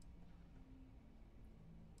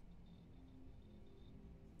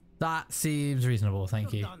 That seems reasonable,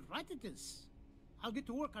 thank you. Darn right it is. I'll get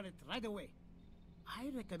to work on it right away.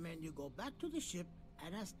 I recommend you go back to the ship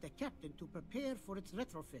and ask the captain to prepare for its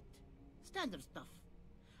retrofit. Standard stuff.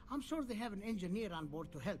 I'm sure they have an engineer on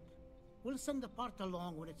board to help. We'll send the part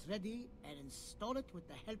along when it's ready and install it with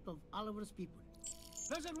the help of Oliver's people.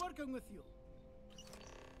 Pleasure working with you.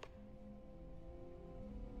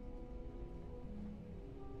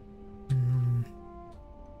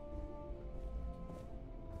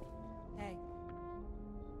 Hey.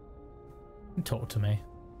 Talk to me.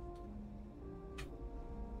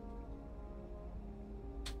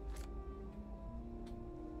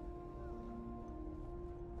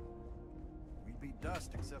 We'd be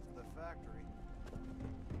dust except for the factory.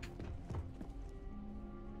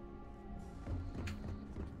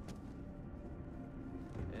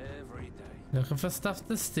 Every day. Looking for stuff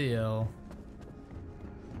to steal.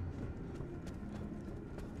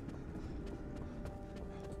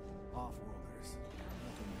 Off-worlders.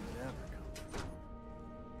 Nothing good ever comes from them.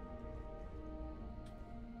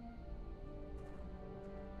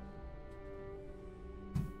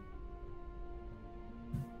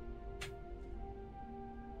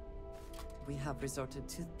 We have resorted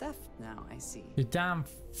to theft now, I see. You're damn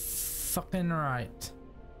fucking right.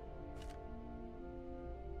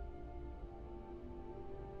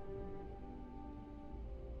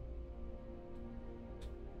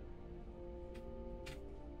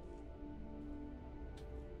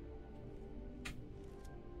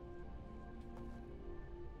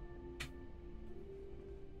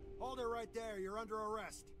 Hold her right there. You're under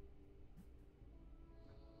arrest.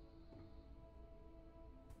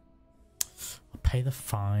 I'll pay the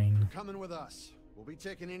fine. You're coming with us. We'll be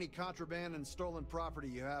taking any contraband and stolen property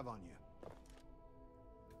you have on you.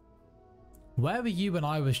 Where were you when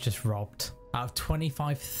I was just robbed? Out of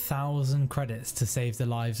 25,000 credits to save the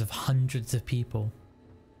lives of hundreds of people.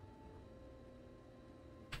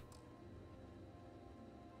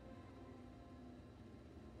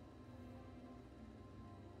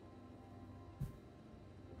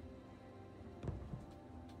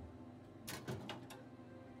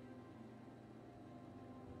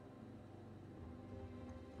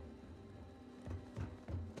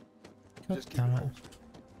 Just keep damn it it. posted.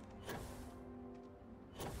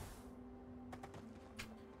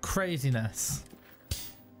 Craziness.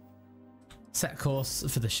 Set course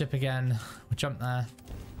for the ship again. We'll jump there.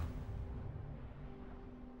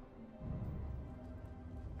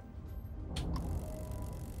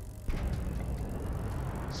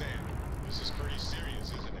 Sam, this is pretty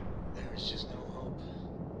serious, isn't it? There's just no hope.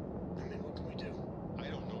 I mean, what can we do? I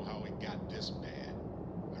don't know how it got this bad.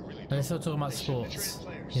 I really They're don't. still talking about They shouldn't have sports.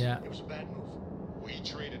 traded players. Yeah. It was a bad move. We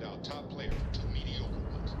traded our top player for two mediocre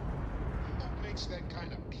ones. Who makes that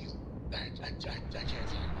kind of deal? I can't talk about it.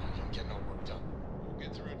 I'm getting no work done. We'll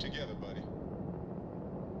get through it together, buddy.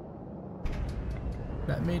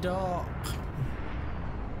 Let me dock.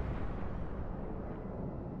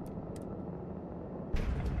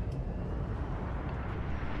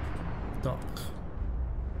 Dock.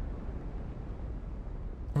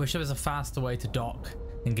 I wish there was a faster way to dock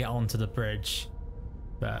and get onto the bridge,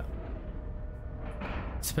 but I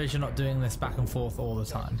suppose you're not doing this back and forth all the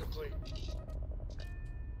time. Complete.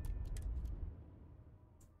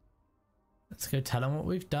 Let's go tell them what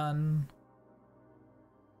we've done.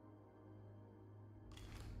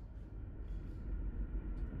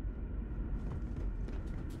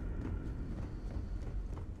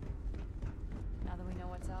 Now that we know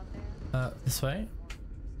what's out there. This way.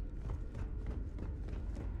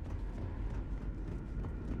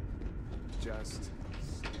 Just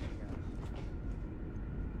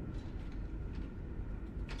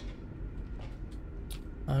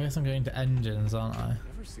I guess I'm going to engines, aren't I?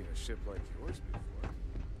 never seen a ship like yours before.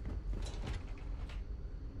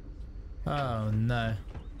 Oh no.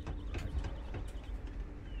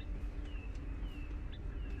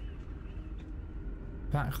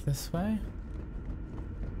 Back this way?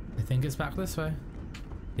 I think it's back this way.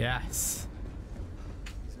 Yes.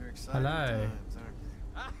 These are exciting Hello. times,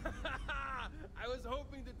 aren't they? I was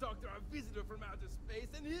hoping to talk to our visitor from outer space,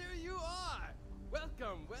 and here you are!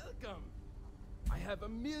 Welcome, welcome! I have a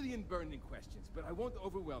million burning questions, but I won't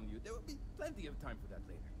overwhelm you. There will be plenty of time for that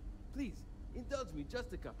later. Please, indulge me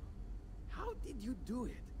just a couple. How did you do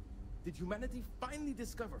it? Did humanity finally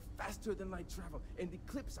discover faster than light travel and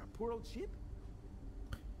eclipse our poor old ship?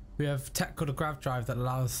 We have tech called a grav drive that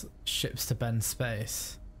allows ships to bend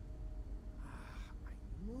space. I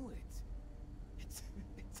knew it. It's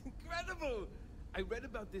incredible! I read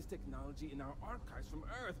about this technology in our archives from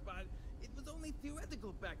Earth, but it was only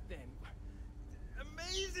theoretical back then.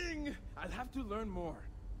 Amazing! I'll have to learn more.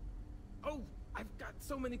 Oh, I've got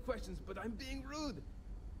so many questions, but I'm being rude.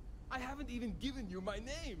 I haven't even given you my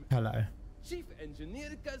name. Hello. Chief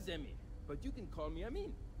Engineer Kazemi, but you can call me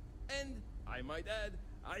Amin. And I might add,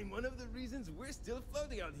 I'm one of the reasons we're still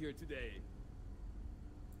floating out here today.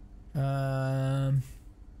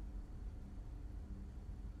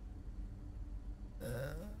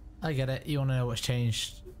 I get it. You want to know what's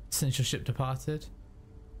changed since your ship departed?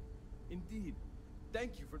 Indeed.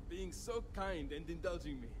 Thank you for being so kind and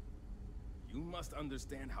indulging me. You must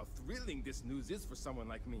understand how thrilling this news is for someone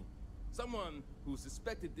like me. Someone who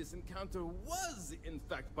suspected this encounter was, in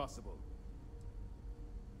fact, possible.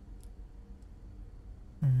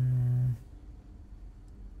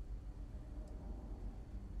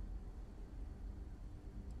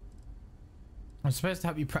 I'm supposed to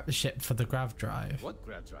help you prep the ship for the grav drive. What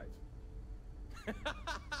grav drive?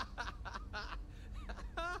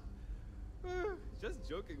 Just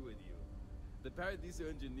joking with you. The Paradiso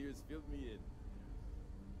engineers filled me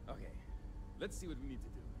in. Okay, let's see what we need to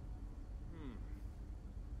do.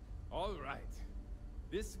 All right.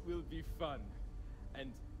 This will be fun.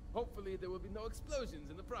 And hopefully there will be no explosions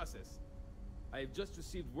in the process. I have just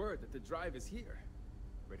received word that the drive is here.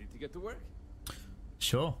 Ready to get to work?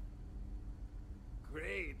 Sure.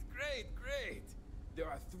 Great, great, great! There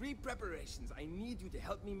are 3 preparations I need you to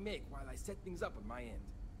help me make while I set things up on my end.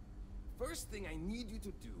 First thing I need you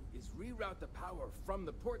to do is reroute the power from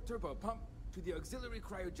the port turbo pump to the auxiliary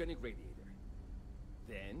cryogenic radiator.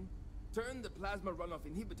 Then, turn the plasma runoff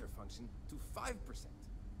inhibitor function to 5%.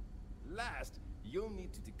 Last, you'll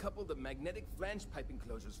need to decouple the magnetic flange pipe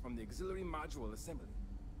enclosures from the auxiliary module assembly.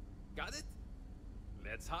 Got it?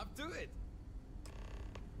 Let's hop to it!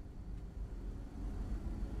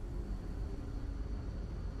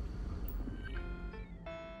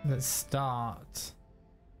 Let's start.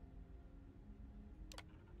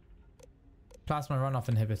 Plasma runoff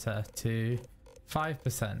inhibitor to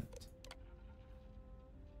 5%.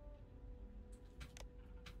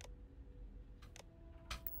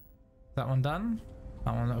 That one done?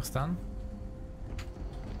 That one looks done.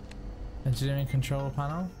 Engineering control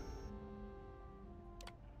panel.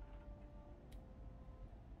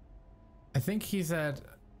 I think he said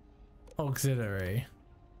auxiliary.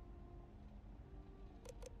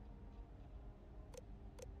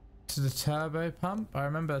 To the turbo pump? I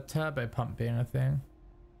remember a turbo pump being a thing.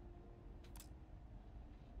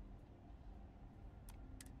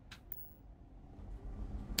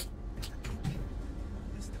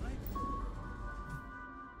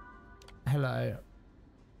 Hello.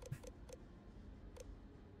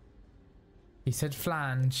 He said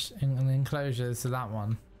flange in the enclosures, so that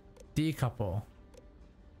one. Decouple.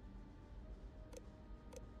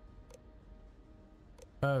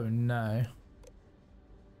 Oh no.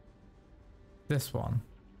 This one.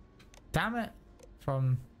 Damn it.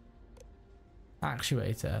 From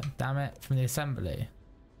actuator. Damn it. From the assembly.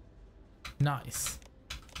 Nice.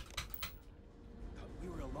 We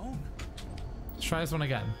were alone. Let's try this one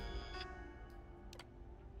again.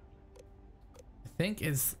 I think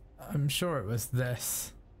it's... I'm sure it was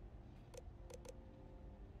this.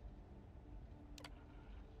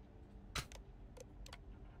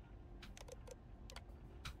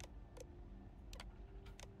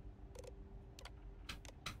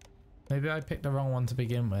 Maybe I picked the wrong one to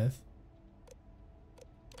begin with.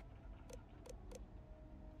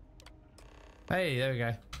 Hey, there we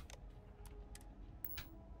go.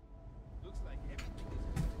 Looks like everything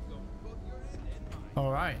is going both your end and mine.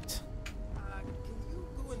 All right. Can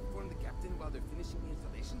you go inform the captain while they're finishing the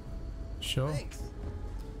installation? Sure. Thanks.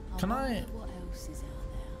 Can I? What else is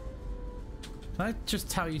out there? Can I just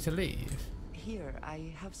tell you to leave? Here,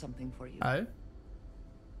 I have something for you. Oh.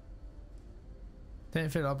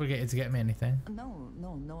 Didn't feel obligated to get me anything.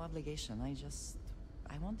 No obligation.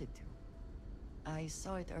 I wanted to. I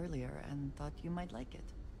saw it earlier and thought you might like it.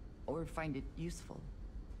 Or find it useful.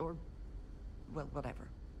 Or, well, whatever.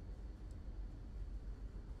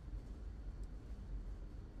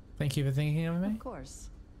 Thank you for thinking of me. Of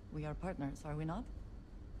course. We are partners, are we not?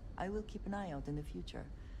 I will keep an eye out in the future.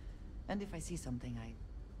 And if I see something, I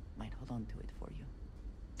might hold on to it for you.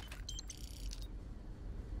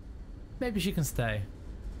 Maybe she can stay.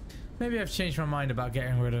 Maybe I've changed my mind about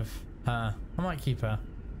getting rid of her. I might keep her.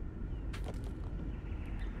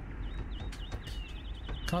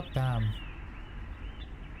 God damn.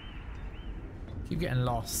 Keep getting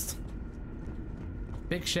lost.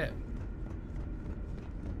 Big ship.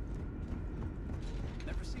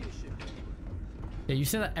 Never seen a ship. Yeah, you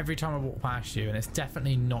say that every time I walk past you, and it's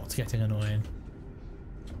definitely not getting annoying.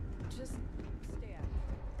 Just stay out.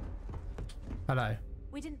 Hello.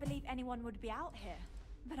 We didn't believe anyone would be out here,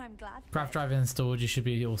 but I'm glad. Craft driver installed. You should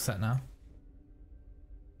be all set now.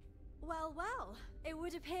 Well, well, it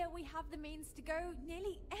would appear we have the means to go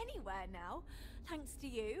nearly anywhere now, thanks to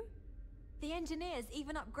you. The engineers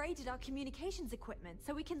even upgraded our communications equipment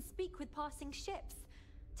so we can speak with passing ships.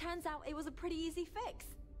 Turns out it was a pretty easy fix.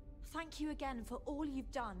 Thank you again for all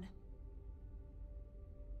you've done.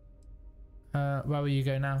 Where will you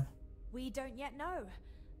go now? We don't yet know,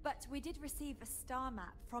 but we did receive a star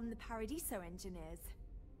map from the Paradiso engineers.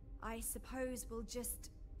 I suppose we'll just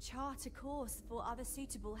chart a course for other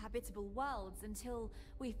suitable habitable worlds until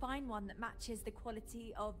we find one that matches the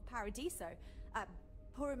quality of Paradiso.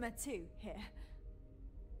 Purima 2 here.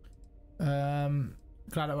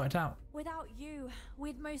 Glad it worked out. Without you,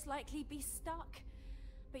 we'd most likely be stuck.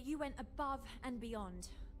 But you went above and beyond.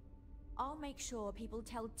 I'll make sure people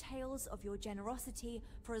tell tales of your generosity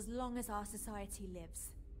for as long as our society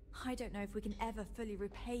lives. I don't know if we can ever fully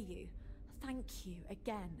repay you. Thank you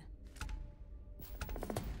again.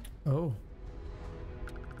 Oh.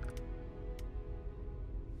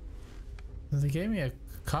 They gave me a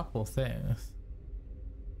couple things.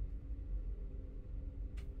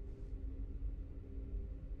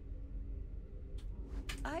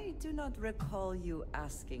 I do not recall you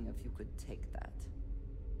asking if you could take that.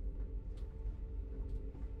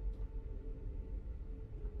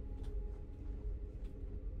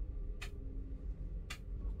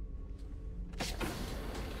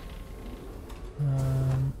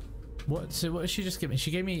 What? So what did she just give me?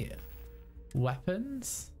 She gave me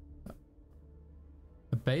weapons,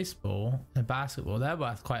 a baseball, a basketball. They're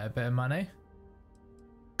worth quite a bit of money.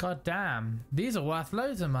 God damn, these are worth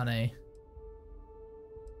loads of money.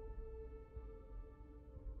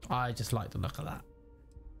 I just like the look of that.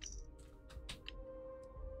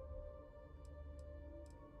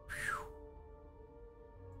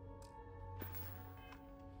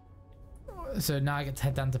 So now I get to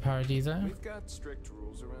head down to Paradiso. We've got strict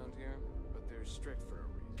rules around here, but they're strict for a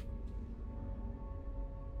reason.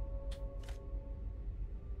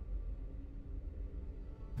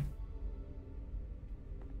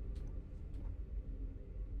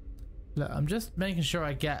 Look, I'm just making sure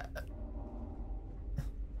I get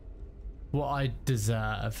what I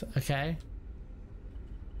deserve, okay?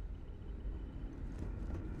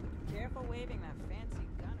 Careful waving that fancy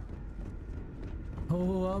gun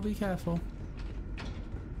Oh, I'll be careful.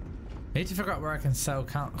 I need to figure out where I can sell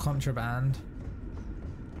contraband.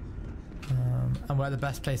 And where the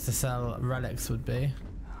best place to sell relics would be.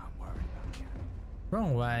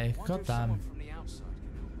 Wrong way. God damn.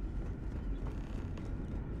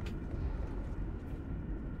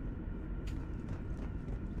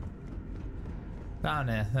 Down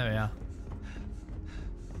here. There we are.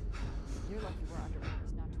 You're lucky we're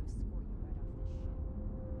underwriters not to escort you right off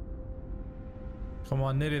this ship. Come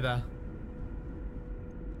on, nearly there.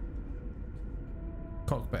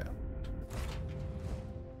 Cockpit.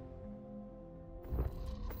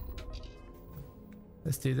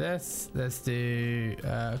 Let's do this. Let's do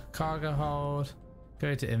cargo hold.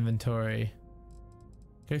 Go to inventory.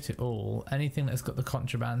 Go to all. Anything that's got the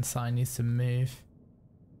contraband sign needs to move.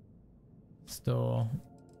 Store.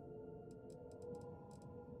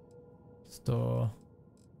 Store.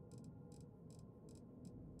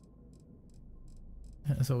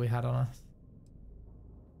 That's all we had on us.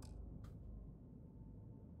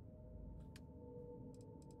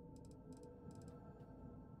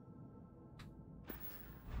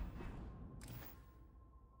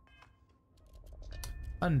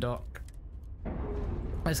 Undock.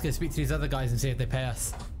 Let's go speak to these other guys and see if they pay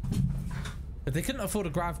us. If they couldn't afford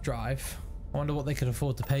a grav drive, I wonder what they could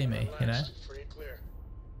afford to pay me, you know?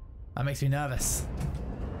 That makes me nervous.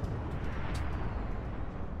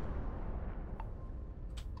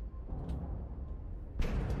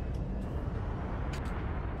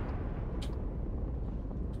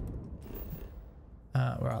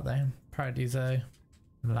 Where are they? Paradiso.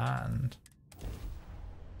 Land.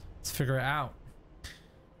 Let's figure it out.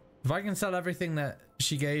 If I can sell everything that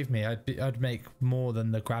she gave me, I'd make more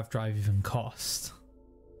than the grav drive even cost.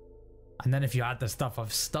 And then if you add the stuff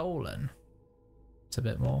I've stolen, it's a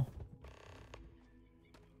bit more.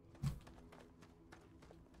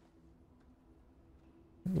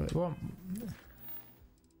 Wait, what?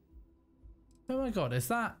 Oh my god, is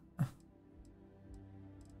that...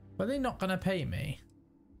 Are they not gonna pay me?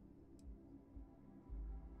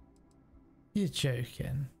 You're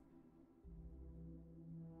joking.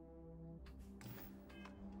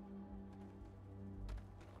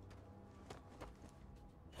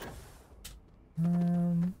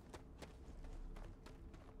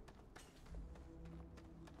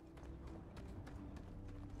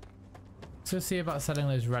 So let's see about selling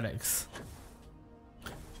those relics.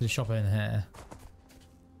 The shop in here.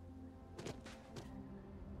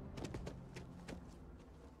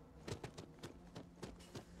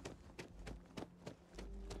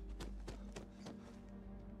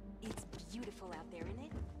 It's beautiful out there, isn't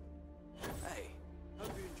it? Hey,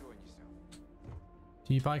 hope you're enjoying yourself.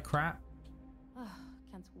 Do you buy crap?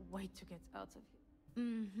 Can't wait to get out of here.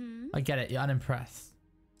 Mm-hmm. I get it, you're unimpressed.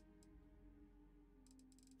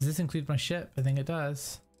 Does this include my ship? I think it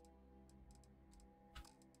does.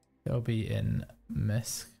 It'll be in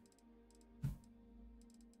Misk.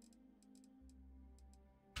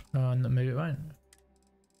 Oh, no, maybe it won't.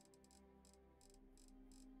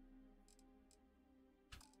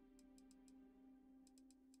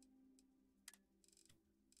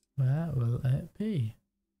 Where will it be?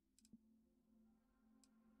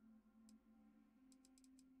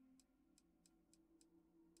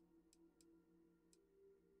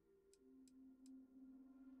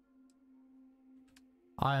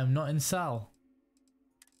 I am not in cell.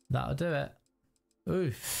 That'll do it.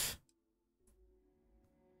 Oof.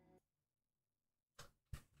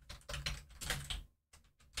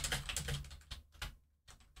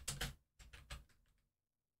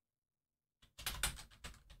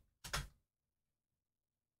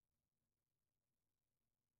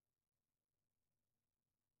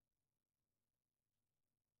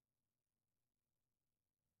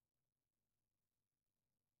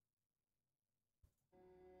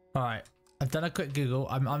 All right, I've done a quick Google.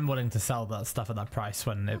 I'm willing to sell that stuff at that price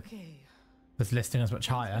when it was listing as much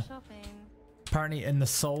higher. Apparently, in the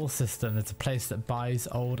Sol system, there's a place that buys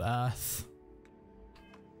old Earth.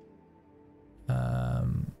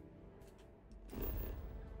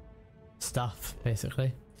 Stuff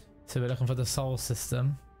basically. So we're looking for the Sol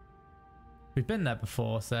system. We've been there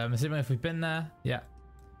before, so I'm assuming if we've been there, yeah.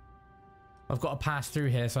 I've got to pass through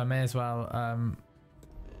here, so I may as well.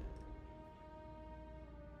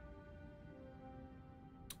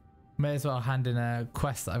 May as well hand in a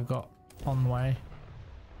quest that I've got on the way.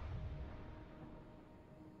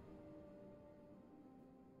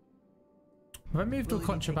 Have I moved all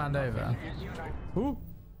contraband over? Ooh.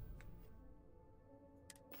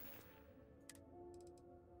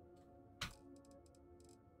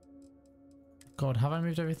 God, have I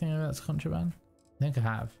moved everything over that's contraband? I think I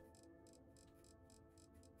have.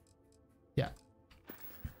 Yeah.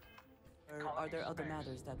 are there other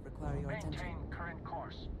matters that require your attention? Maintain current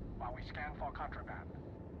course while we scan for contraband.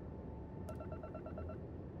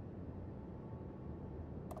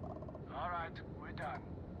 All right, we're done.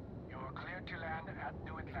 You're cleared to land at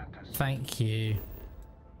New Atlantis. Thank you.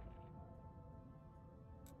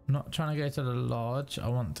 I'm not trying to go to the lodge. I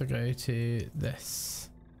want to go to this.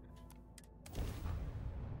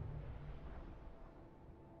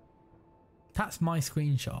 That's my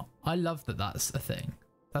screenshot. I love that that's a thing.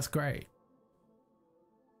 That's great.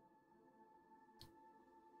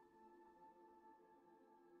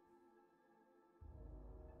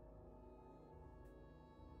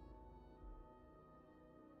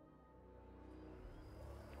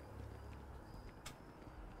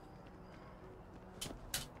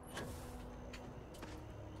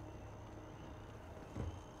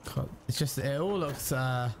 It's just, it all looks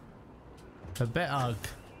a bit ugly.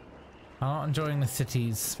 I'm not enjoying the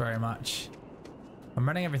cities very much. I'm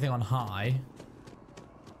running everything on high.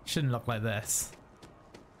 Shouldn't look like this.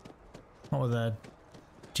 Not with a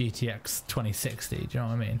GTX 2060, do you know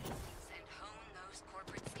what I mean?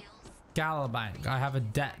 Galbank, I have a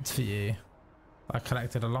debt for you. I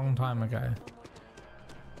collected a long time ago.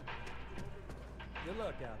 Good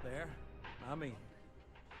luck out there. I mean,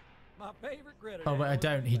 my favorite credit. Oh, but I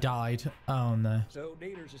don't. He died. Oh, no. So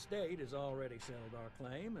Dieter's estate has already settled our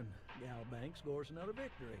claim, and Galbank scores another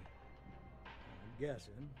victory. I'm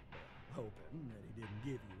guessing, hoping that he didn't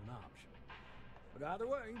give you an option. But either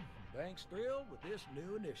way, the bank's thrilled with this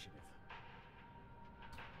new initiative.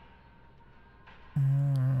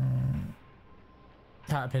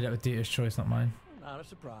 I played it with Dieter's choice, not mine. Not a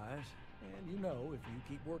surprise. And you know, if you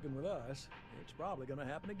keep working with us, it's probably going to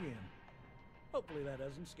happen again. Hopefully that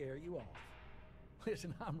doesn't scare you off.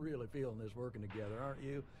 Listen, I'm really feeling this working together, aren't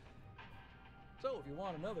you? So if you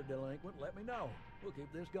want another delinquent, let me know. We'll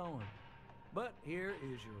keep this going. But here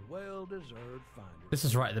is your well-deserved finder. This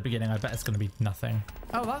is right at the beginning. I bet it's going to be nothing.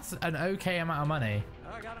 Oh, that's an okay amount of money.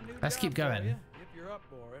 I got a new Let's job keep for going. you, if you're up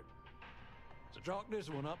for it. So chalk this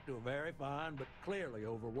one up to a very fine but clearly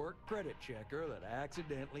overworked credit checker that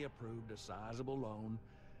accidentally approved a sizable loan,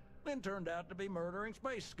 then turned out to be murdering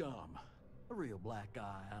space scum. A real black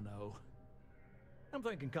guy, I know. I'm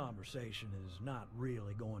thinking conversation is not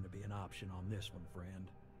really going to be an option on this one,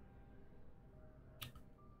 friend.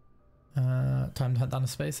 Time to hunt down a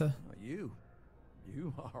spacer. You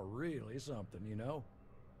are really something, you know.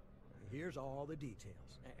 Here's all the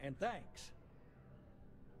details, and thanks.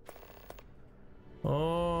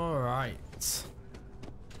 All right.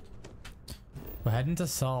 We're heading to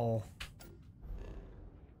Sol.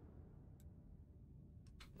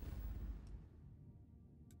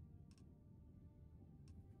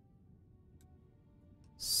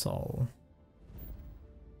 Sol.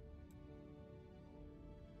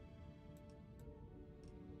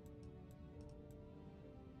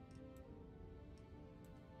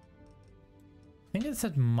 I think it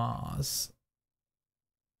said Mars.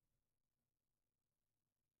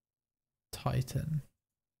 Titan.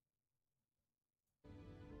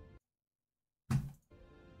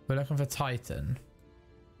 We're looking for Titan.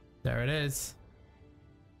 There it is.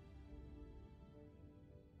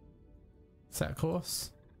 Set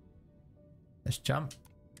course. Let's jump.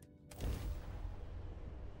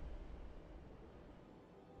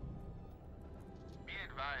 Be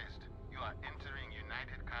advised, you are entering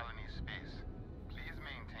United Colony space. Please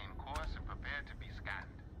maintain course and prepare to be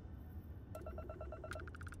scanned.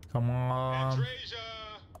 Come on. Andresia!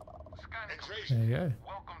 There you go.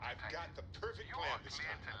 Welcome to I've got the perfect plan this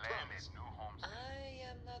time. To land at New Homestead. I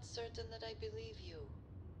am not certain that I believe you,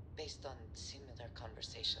 based on similar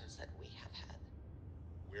conversations that we have had.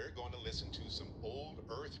 We're going to listen to some old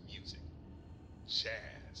Earth music.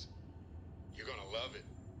 Jazz. You're going to love it.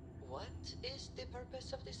 What is the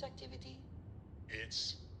purpose of this activity?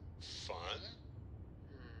 It's fun.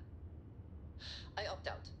 I opt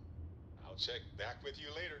out. I'll check back with you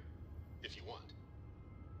later, if you want.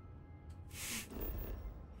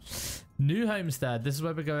 New Homestead. This is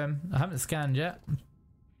where we're going. I haven't scanned yet.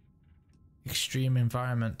 Extreme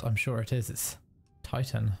environment. I'm sure it is. It's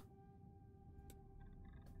Titan.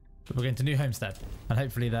 But we're going to New Homestead. And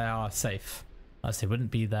hopefully they are safe. Otherwise they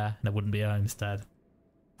wouldn't be there. And there wouldn't be a homestead.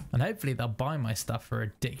 And hopefully they'll buy my stuff for a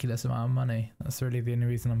ridiculous amount of money. That's really the only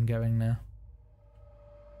reason I'm going now.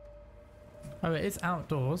 Oh, it is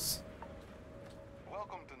outdoors.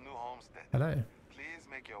 Welcome to New Homestead. Hello. Please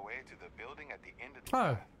make your way to the building at the end of the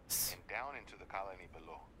Oh. path and down into the colony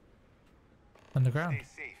below. Underground.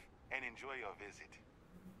 Stay safe and enjoy your visit.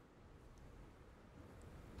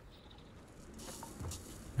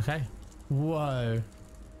 Okay. Whoa.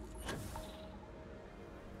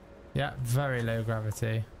 Yeah, very low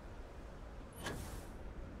gravity.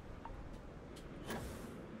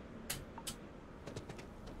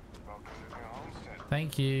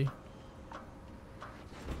 Thank you.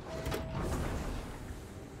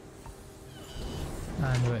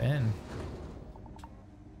 And we're in.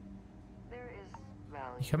 There is You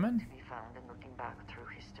value come in? to be found in looking back through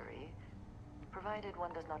history, provided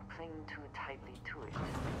one does not cling too tightly to it.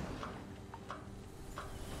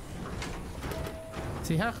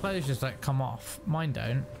 See, her clothes just like come off. Mine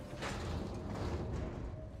don't.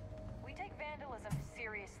 We take vandalism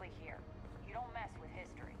seriously here. You don't mess with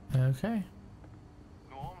history. Okay.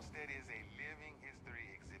 New Homestead is a living history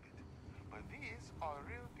exhibit, but these are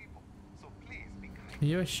real people, so please be kind. Are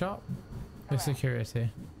you a shop? For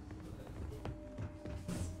security.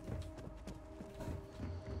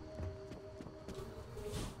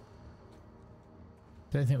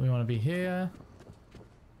 Don't think we want to be here.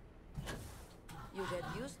 You get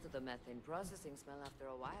used to the methane processing smell after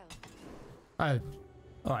a while. Oh,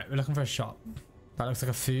 all right. We're looking for a shop. That looks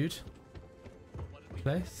like a food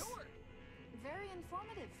place. Very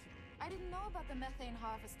informative. I didn't know about the methane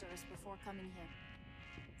harvesters before coming here.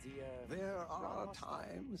 There are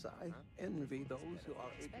times I envy those who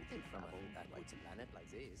are able to travel that way. Planet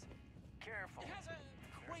like this. Careful.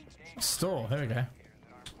 Store. Here we go.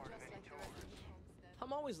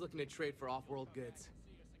 I'm always looking to trade for off-world goods.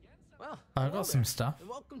 Well, I hello got some there, stuff. and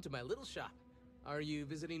welcome to my little shop. Are you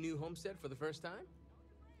visiting New Homestead for the first time?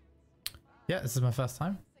 Yeah, this is my first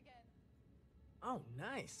time. Oh,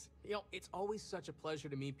 nice. You know, it's always such a pleasure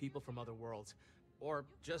to meet people from other worlds. Or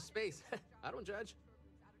just space. I don't judge.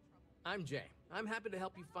 I'm Jay. I'm happy to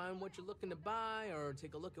help you find what you're looking to buy or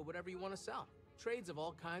take a look at whatever you want to sell. Trades of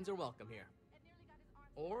all kinds are welcome here.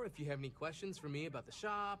 Or if you have any questions for me about the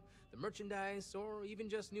shop, the merchandise, or even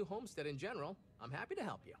just New Homestead in general, I'm happy to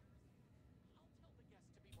help you.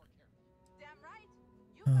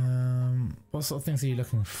 What sort of things are you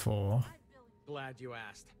looking for? Glad you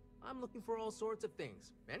asked. I'm looking for all sorts of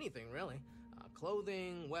things. Anything, really.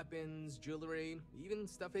 Clothing, weapons, jewelry, even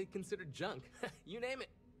stuff they consider junk. You name it.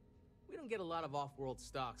 We don't get a lot of off-world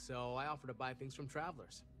stock, so I offer to buy things from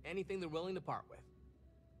travelers. Anything they're willing to part with.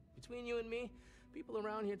 Between you and me, people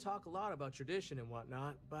around here talk a lot about tradition and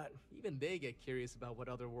whatnot, but even they get curious about what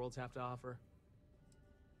other worlds have to offer.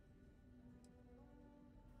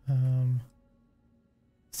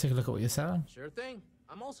 Let's take a look at what you're selling. Sure thing.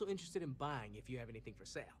 I'm also interested in buying if you have anything for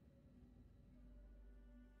sale.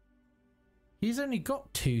 He's only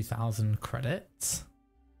got 2,000 credits.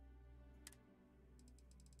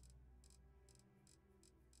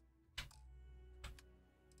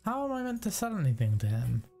 How am I meant to sell anything to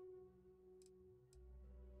him?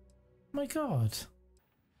 My God.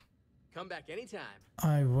 Come back anytime.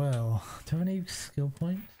 I will. Do I have any skill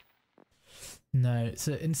points? No.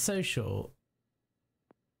 So in social,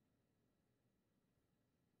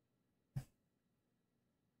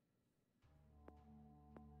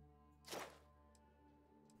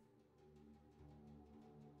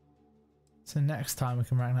 so next time we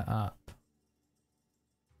can rank that up.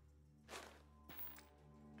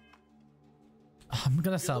 I'm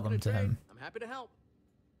gonna sell them to him. I'm happy to help.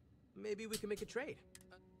 Maybe we can make a trade.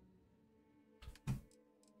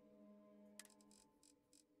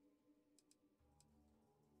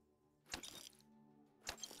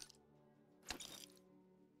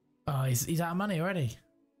 Oh, he's out of money already.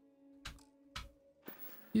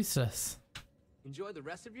 Useless. Enjoy the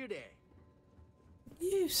rest of your day.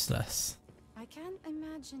 Useless. I can't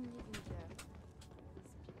imagine living here.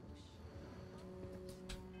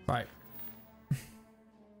 Right.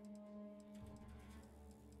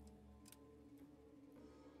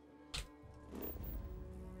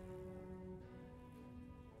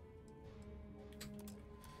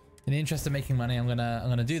 In the interest of making money, I'm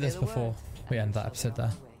gonna do this before we end that episode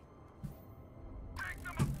there.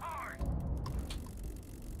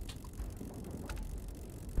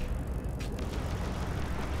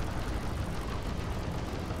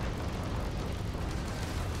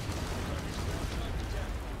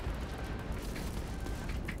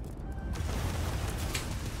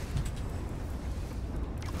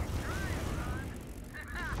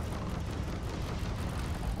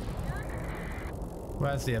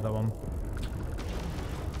 Where's the other one?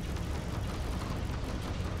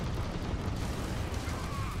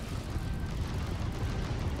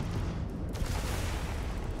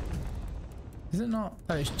 Is it not?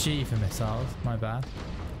 Oh, it's G for missiles. My bad.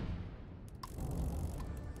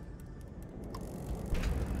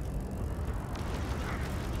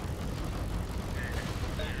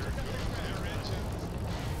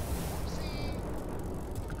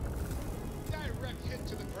 Direct hit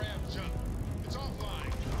to the grab jump. It's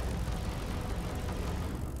offline.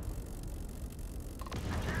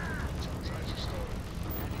 Drives are stolen.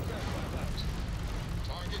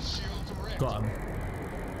 Target shield direct. Got him.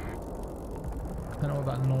 know what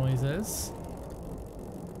that noise is.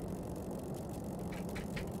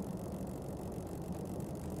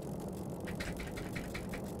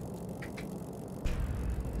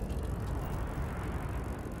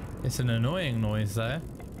 It's an annoying noise there,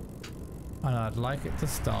 and I'd like it to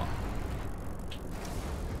stop.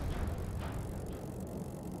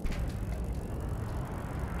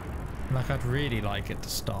 Like, I'd really like it to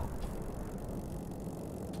stop.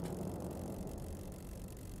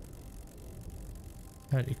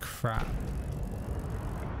 Holy crap.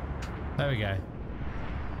 There we go.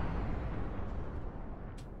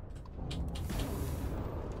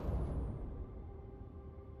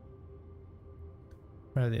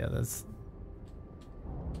 Where are the others?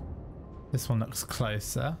 This one looks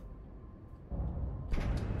closer.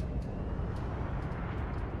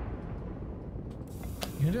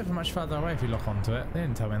 You can do it from much further away if you lock onto it. They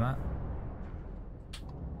didn't tell me that.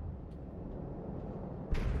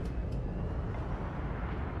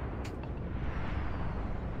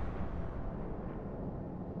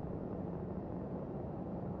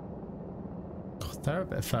 God, they're a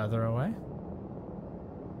bit further away.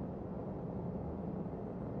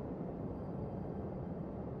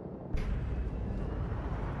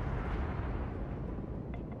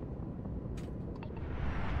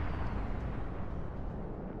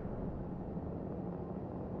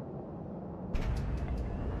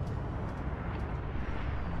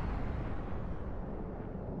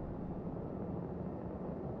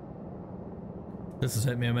 This will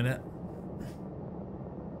take me a minute.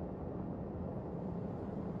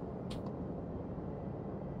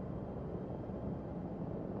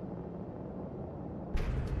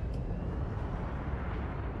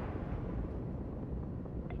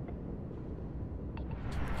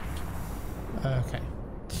 Okay.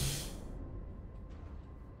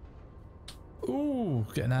 Ooh,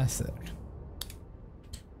 getting airsick.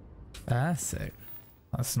 Airsick.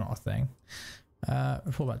 That's not a thing.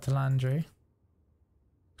 Report back to Landry.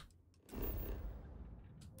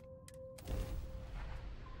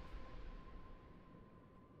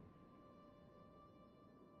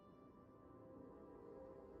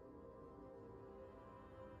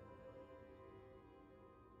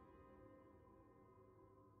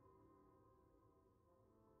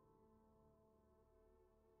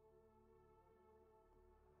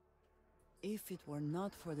 If it were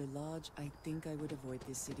not for the lodge, I think I would avoid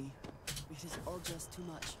this city. It is all just too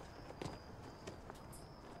much.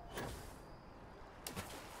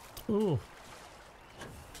 Ooh.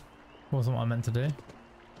 Wasn't what I meant to do.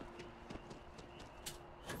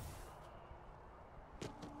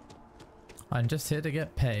 I'm just here to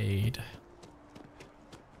get paid.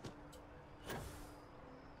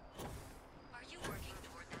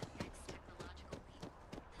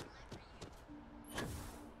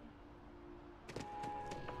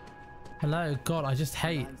 Hello, God, I just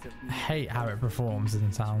hate how it performs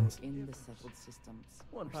and sounds. In the settled systems.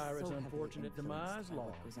 One are pirate's so heavily unfortunate influenced demise by lost.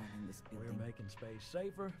 what goes on in this We're building. making space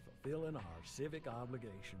safer, fulfilling our civic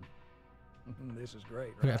obligation. This is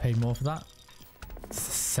great, We right? get paid more for that. It's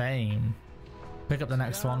the same. Pick up the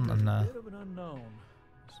next one Job is and a bit of an unknown.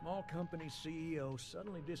 A small company CEO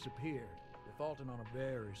suddenly disappeared, defaulting on a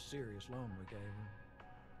very serious loan we gave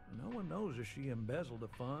him. No one knows if she embezzled the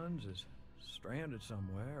funds, is stranded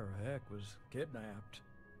somewhere, or heck, was kidnapped.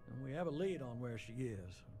 And we have a lead on where she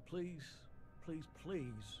is. Please, please,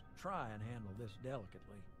 please try and handle this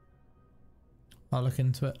delicately. I'll look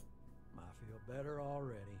into it. I feel better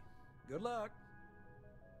already. Good luck.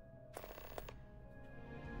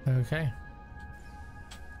 Okay.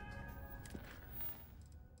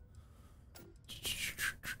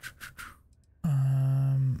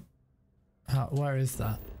 Where is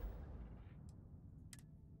that?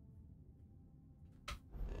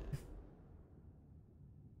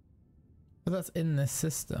 But that's in this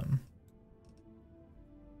system,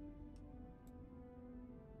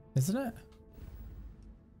 isn't it?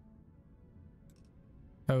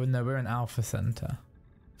 Oh no, we're in Alpha Center.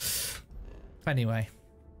 Anyway,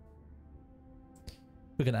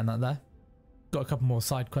 we're gonna end that there. Got a couple more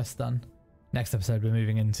side quests done. Next episode, we're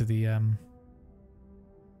moving into the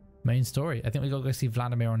main story. I think we got to go see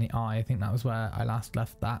Vladimir on the Eye. I think that was where I last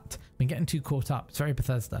left that. Been getting too caught up. It's very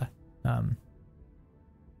Bethesda. Thank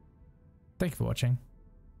you for watching.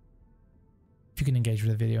 If you can engage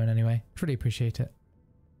with the video in any way, I'd really appreciate it.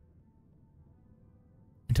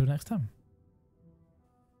 Until next time.